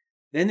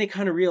then they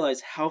kind of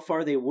realize how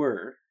far they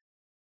were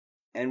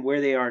and where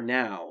they are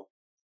now.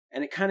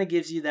 And it kind of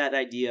gives you that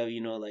idea of,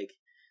 you know, like,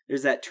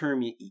 there's that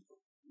term,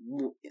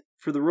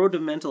 for the road to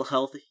mental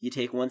health, you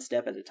take one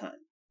step at a time.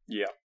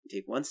 Yeah. You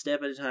take one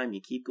step at a time,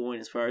 you keep going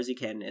as far as you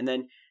can, and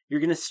then you're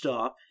going to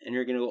stop, and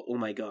you're going to go, oh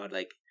my God,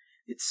 like,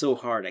 it's so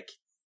hard,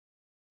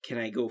 can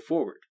I go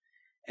forward?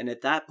 And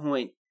at that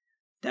point,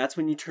 that's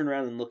when you turn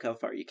around and look how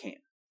far you can.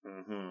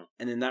 Mm-hmm.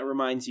 And then that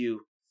reminds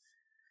you,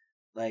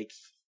 like,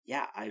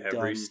 yeah, I've done...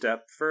 Every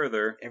step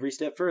further,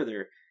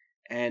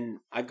 and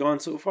I've gone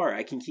so far,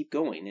 I can keep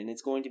going, and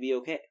it's going to be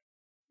okay.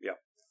 Yeah.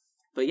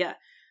 But yeah,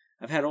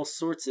 I've had all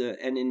sorts of,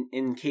 and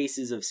in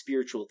cases of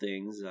spiritual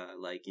things,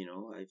 like,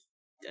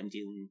 I'm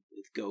dealing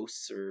with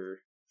ghosts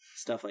or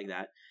stuff like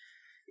that.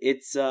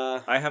 It's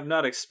I have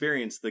not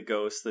experienced the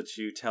ghosts that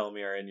you tell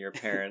me are in your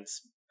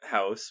parents'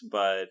 house,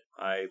 but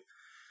I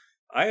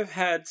have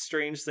had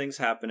strange things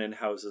happen in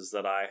houses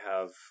that I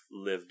have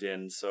lived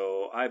in,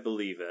 so I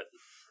believe it.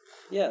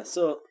 Yeah,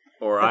 so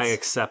or I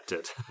accept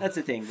it. That's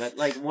the thing, but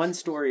like one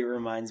story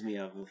reminds me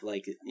of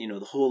like, the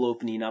whole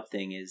opening up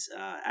thing is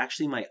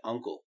actually my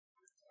uncle.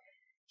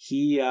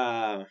 He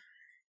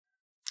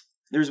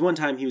there's one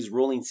time he was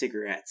rolling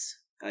cigarettes.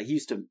 He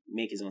used to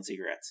make his own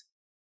cigarettes.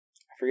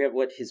 I forget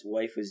what his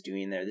wife was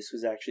doing there. This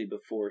was actually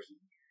before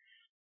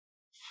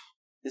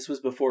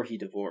he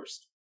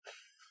divorced.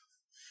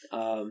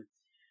 And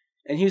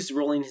he was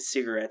rolling his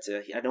cigarettes.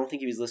 I don't think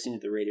he was listening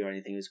to the radio or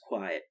anything. He was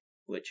quiet,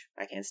 which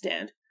I can't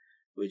stand,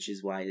 which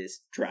is why this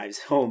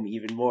drives home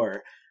even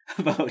more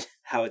about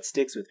how it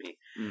sticks with me.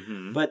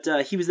 Mm-hmm. But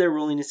he was there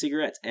rolling his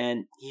cigarettes,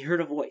 and he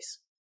heard a voice.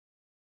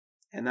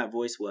 And that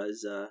voice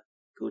was,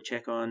 go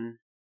check on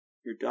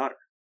your daughter.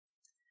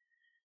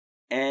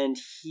 And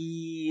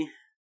he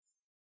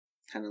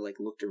kind of like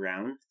looked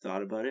around,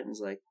 thought about it, and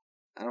was like,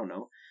 I don't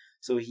know.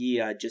 So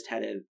he just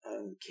had a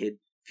kid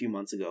a few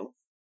months ago.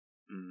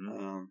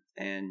 Mm-hmm.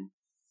 And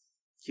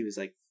he was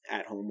like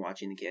at home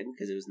watching the kid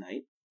because it was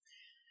night.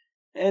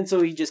 And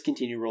so he just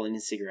continued rolling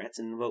his cigarettes,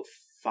 and about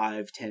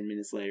 5-10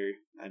 minutes later,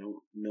 I don't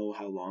know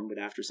how long,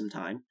 but after some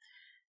time,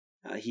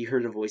 he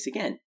heard a voice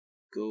again.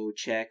 Go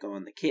check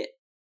on the kid.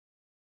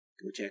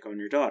 Go check on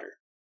your daughter.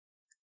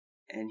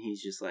 And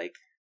he's just like,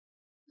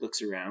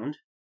 looks around,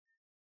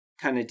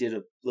 kind of did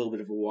a little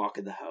bit of a walk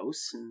of the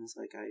house, and was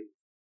like, I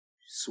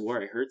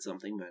swore I heard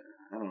something, but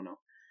I don't know.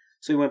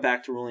 So he went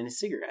back to rolling his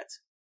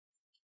cigarettes.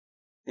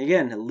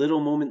 Again, a little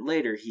moment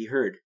later, he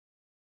heard,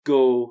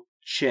 go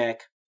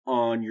check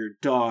on your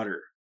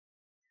daughter.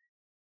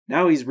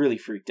 Now he's really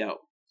freaked out.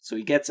 So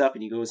he gets up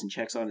and he goes and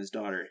checks on his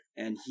daughter.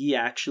 And he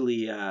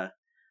actually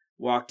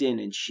walked in,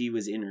 and she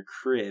was in her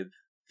crib,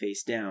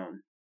 face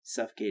down,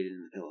 suffocated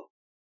in the pillow.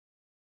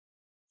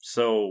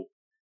 So,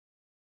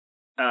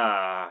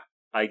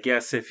 I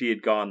guess if he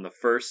had gone the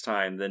first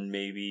time, then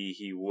maybe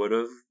he would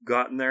have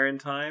gotten there in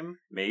time?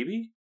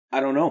 Maybe? I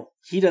don't know.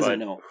 He doesn't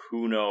know.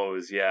 Who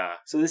knows, yeah.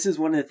 So this is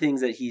one of the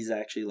things that he's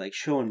actually like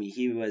showing me.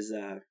 He was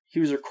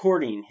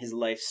recording his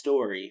life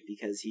story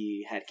because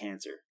he had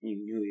cancer. He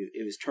knew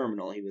it was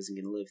terminal. He wasn't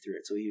going to live through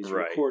it. So he was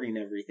recording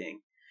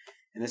everything.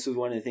 And this was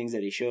one of the things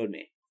that he showed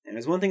me. And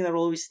it's one thing that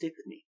will always stick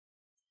with me.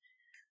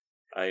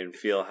 I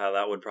feel how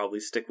that would probably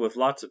stick with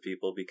lots of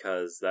people,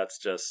 because that's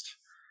just,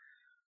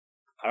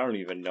 I don't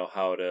even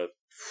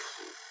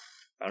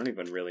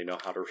really know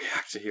how to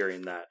react to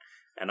hearing that.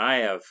 And I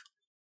have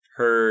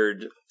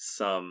heard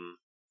some,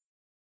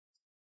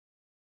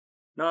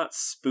 not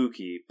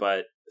spooky,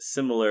 but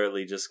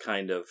similarly just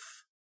kind of,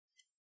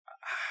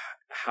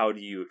 how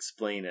do you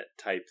explain it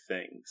type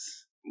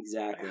things.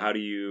 Exactly. How do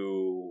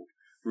you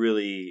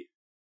really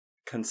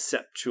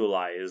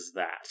conceptualize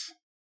that?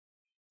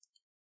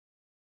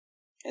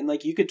 And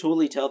like you could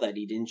totally tell that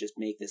he didn't just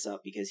make this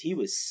up, because he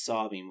was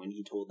sobbing when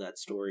he told that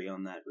story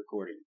on that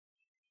recording.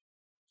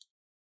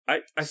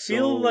 I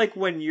feel like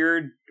when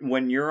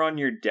you're on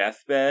your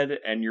deathbed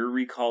and you're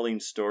recalling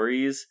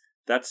stories,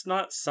 that's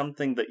not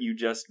something that you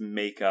just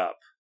make up.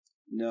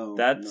 No,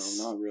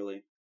 not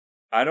really.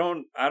 I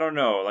don't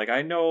know. Like,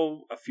 I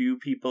know a few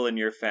people in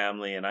your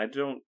family, and I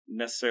don't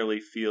necessarily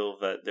feel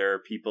that there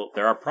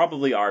are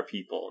probably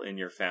people in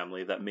your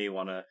family that may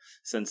want to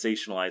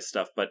sensationalize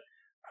stuff, but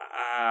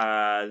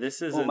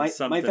this isn't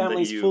something. My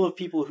family's full of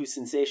people who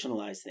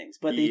sensationalize things,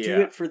 but they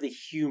do it for the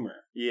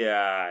humor.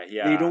 Yeah.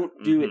 They don't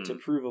do it to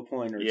prove a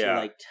point or to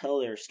like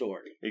tell their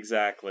story.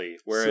 Exactly.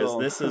 Whereas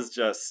this is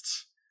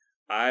just,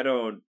 I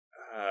don't.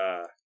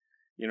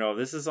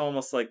 This is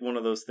almost like one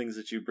of those things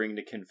that you bring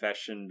to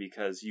confession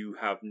because you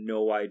have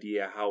no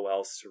idea how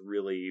else to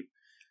really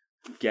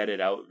get it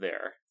out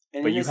there,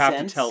 but you have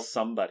to tell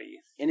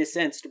somebody. In a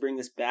sense, to bring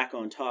this back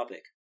on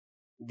topic,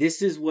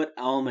 this is what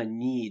Alma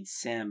needs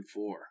Sam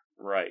for.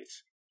 Right.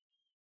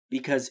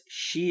 Because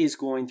she is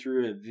going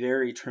through a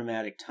very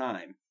traumatic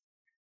time.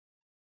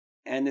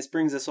 And this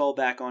brings us all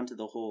back onto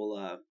the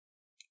whole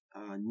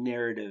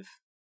narrative.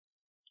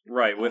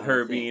 Right, with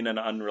her being an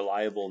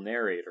unreliable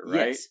narrator,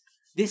 right? Yes.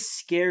 This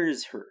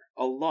scares her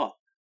a lot.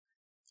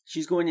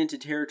 She's going into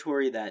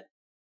territory that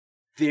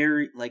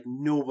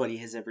nobody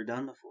has ever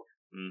done before.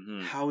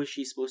 Mm-hmm. How is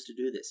she supposed to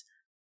do this?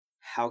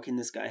 How can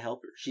this guy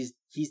help her?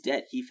 He's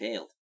dead. He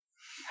failed.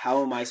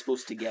 How am I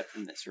supposed to get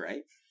from this,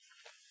 right?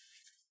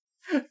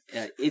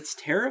 It's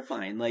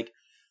terrifying. Like,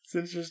 it's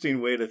an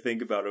interesting way to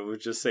think about it,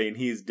 with just saying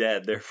he's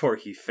dead, therefore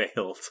he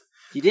failed.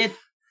 He did.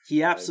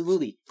 He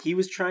absolutely. He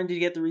was trying to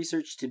get the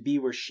research to be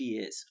where she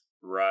is.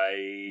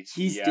 Right.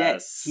 He's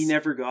dead. He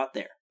never got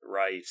there.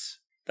 Right.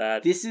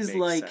 That this is makes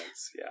like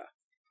sense.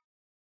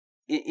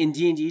 Yeah. In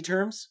D&D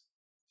terms,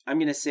 I'm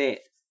going to say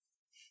it.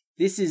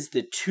 This is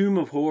the Tomb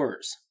of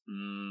Horrors.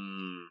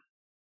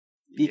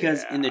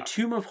 Because in the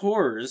Tomb of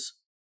Horrors,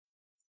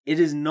 it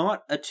is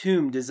not a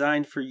tomb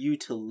designed for you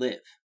to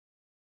live.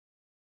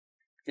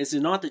 This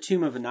is not the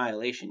Tomb of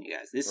Annihilation, you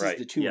guys. This is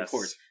the Tomb of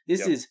Horrors.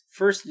 This is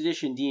first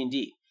edition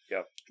D&D,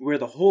 where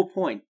the whole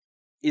point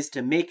is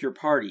to make your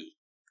party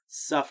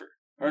suffer.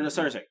 Or no,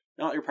 sorry,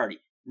 not your party.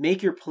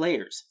 Make your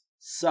players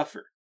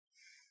suffer.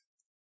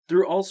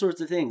 Through all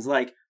sorts of things,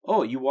 like,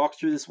 oh, you walk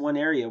through this one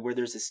area where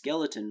there's a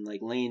skeleton, like,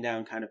 laying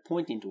down, kind of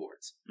pointing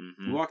towards.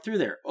 You walk through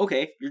there.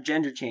 Okay, your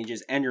gender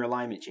changes and your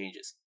alignment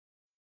changes.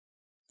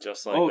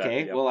 Just like that.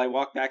 Okay, well, I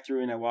walk back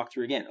through and I walk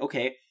through again.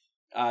 Okay,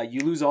 you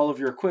lose all of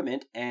your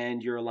equipment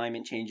and your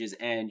alignment changes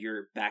and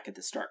you're back at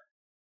the start.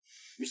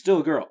 You're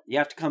still a girl. You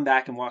have to come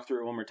back and walk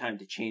through it one more time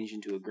to change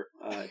into a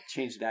girl,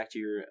 change back to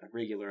your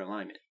regular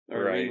alignment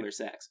or regular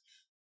sex.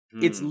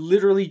 It's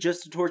literally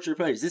just to torture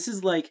players. This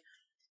is like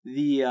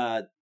the,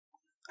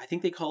 I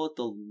think they call it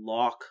the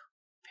lock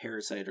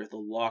parasite or the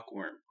lock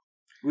worm,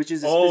 which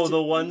is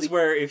the ones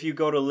where if you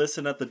go to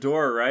listen at the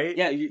door, right?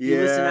 Yeah, you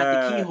listen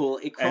at the keyhole,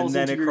 it crawls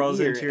into your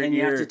ear, and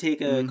you have to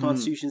take a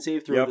Constitution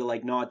save throw to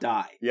like not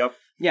die. Yep.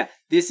 Yeah,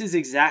 this is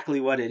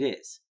exactly what it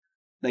is.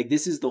 Like,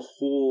 this is the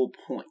whole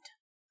point.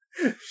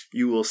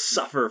 You will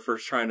suffer for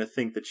trying to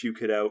think that you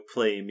could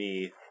outplay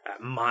me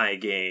at my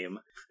game.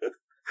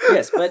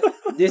 Yes, but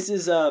this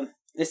is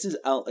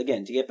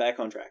again, to get back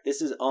on track.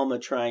 This is Alma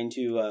trying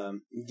to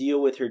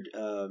deal with her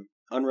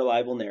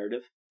unreliable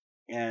narrative,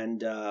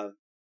 and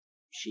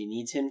she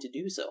needs him to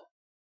do so.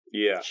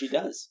 Yeah, she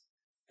does.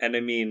 And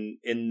I mean,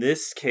 in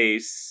this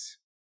case,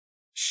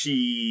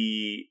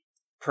 she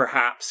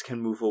perhaps can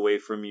move away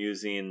from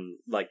using,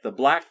 like, the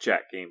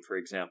blackjack game, for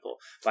example,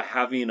 by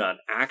having an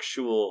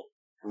actual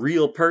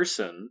real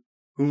person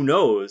who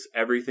knows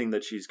everything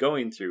that she's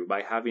going through.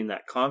 By having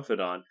that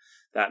confidant,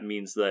 that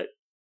means that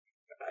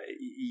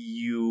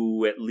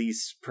you at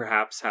least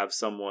perhaps have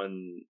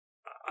someone,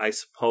 I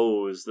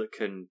suppose, that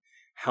can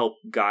help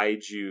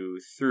guide you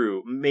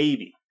through.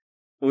 Maybe.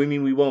 I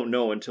mean, we won't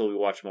know until we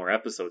watch more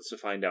episodes to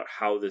find out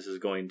how this is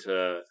going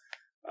to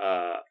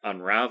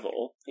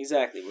unravel.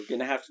 Exactly. We're going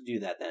to have to do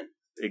that then.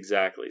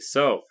 Exactly.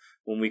 So,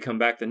 when we come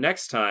back the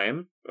next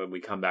time, when we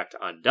come back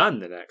to Undone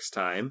the next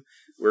time,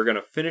 we're going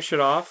to finish it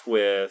off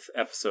with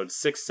episodes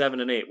 6, 7,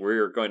 and 8.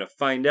 We're going to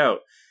find out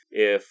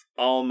if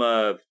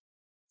Alma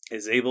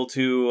is able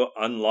to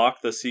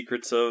unlock the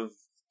secrets of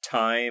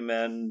time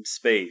and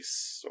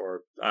space,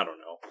 or I don't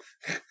know,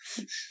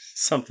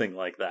 something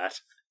like that.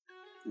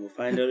 We'll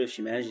find out if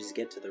she manages to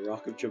get to the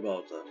Rock of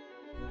Gibraltar.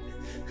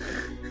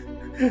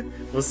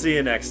 We'll see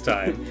you next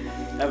time.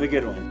 Have a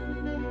good one.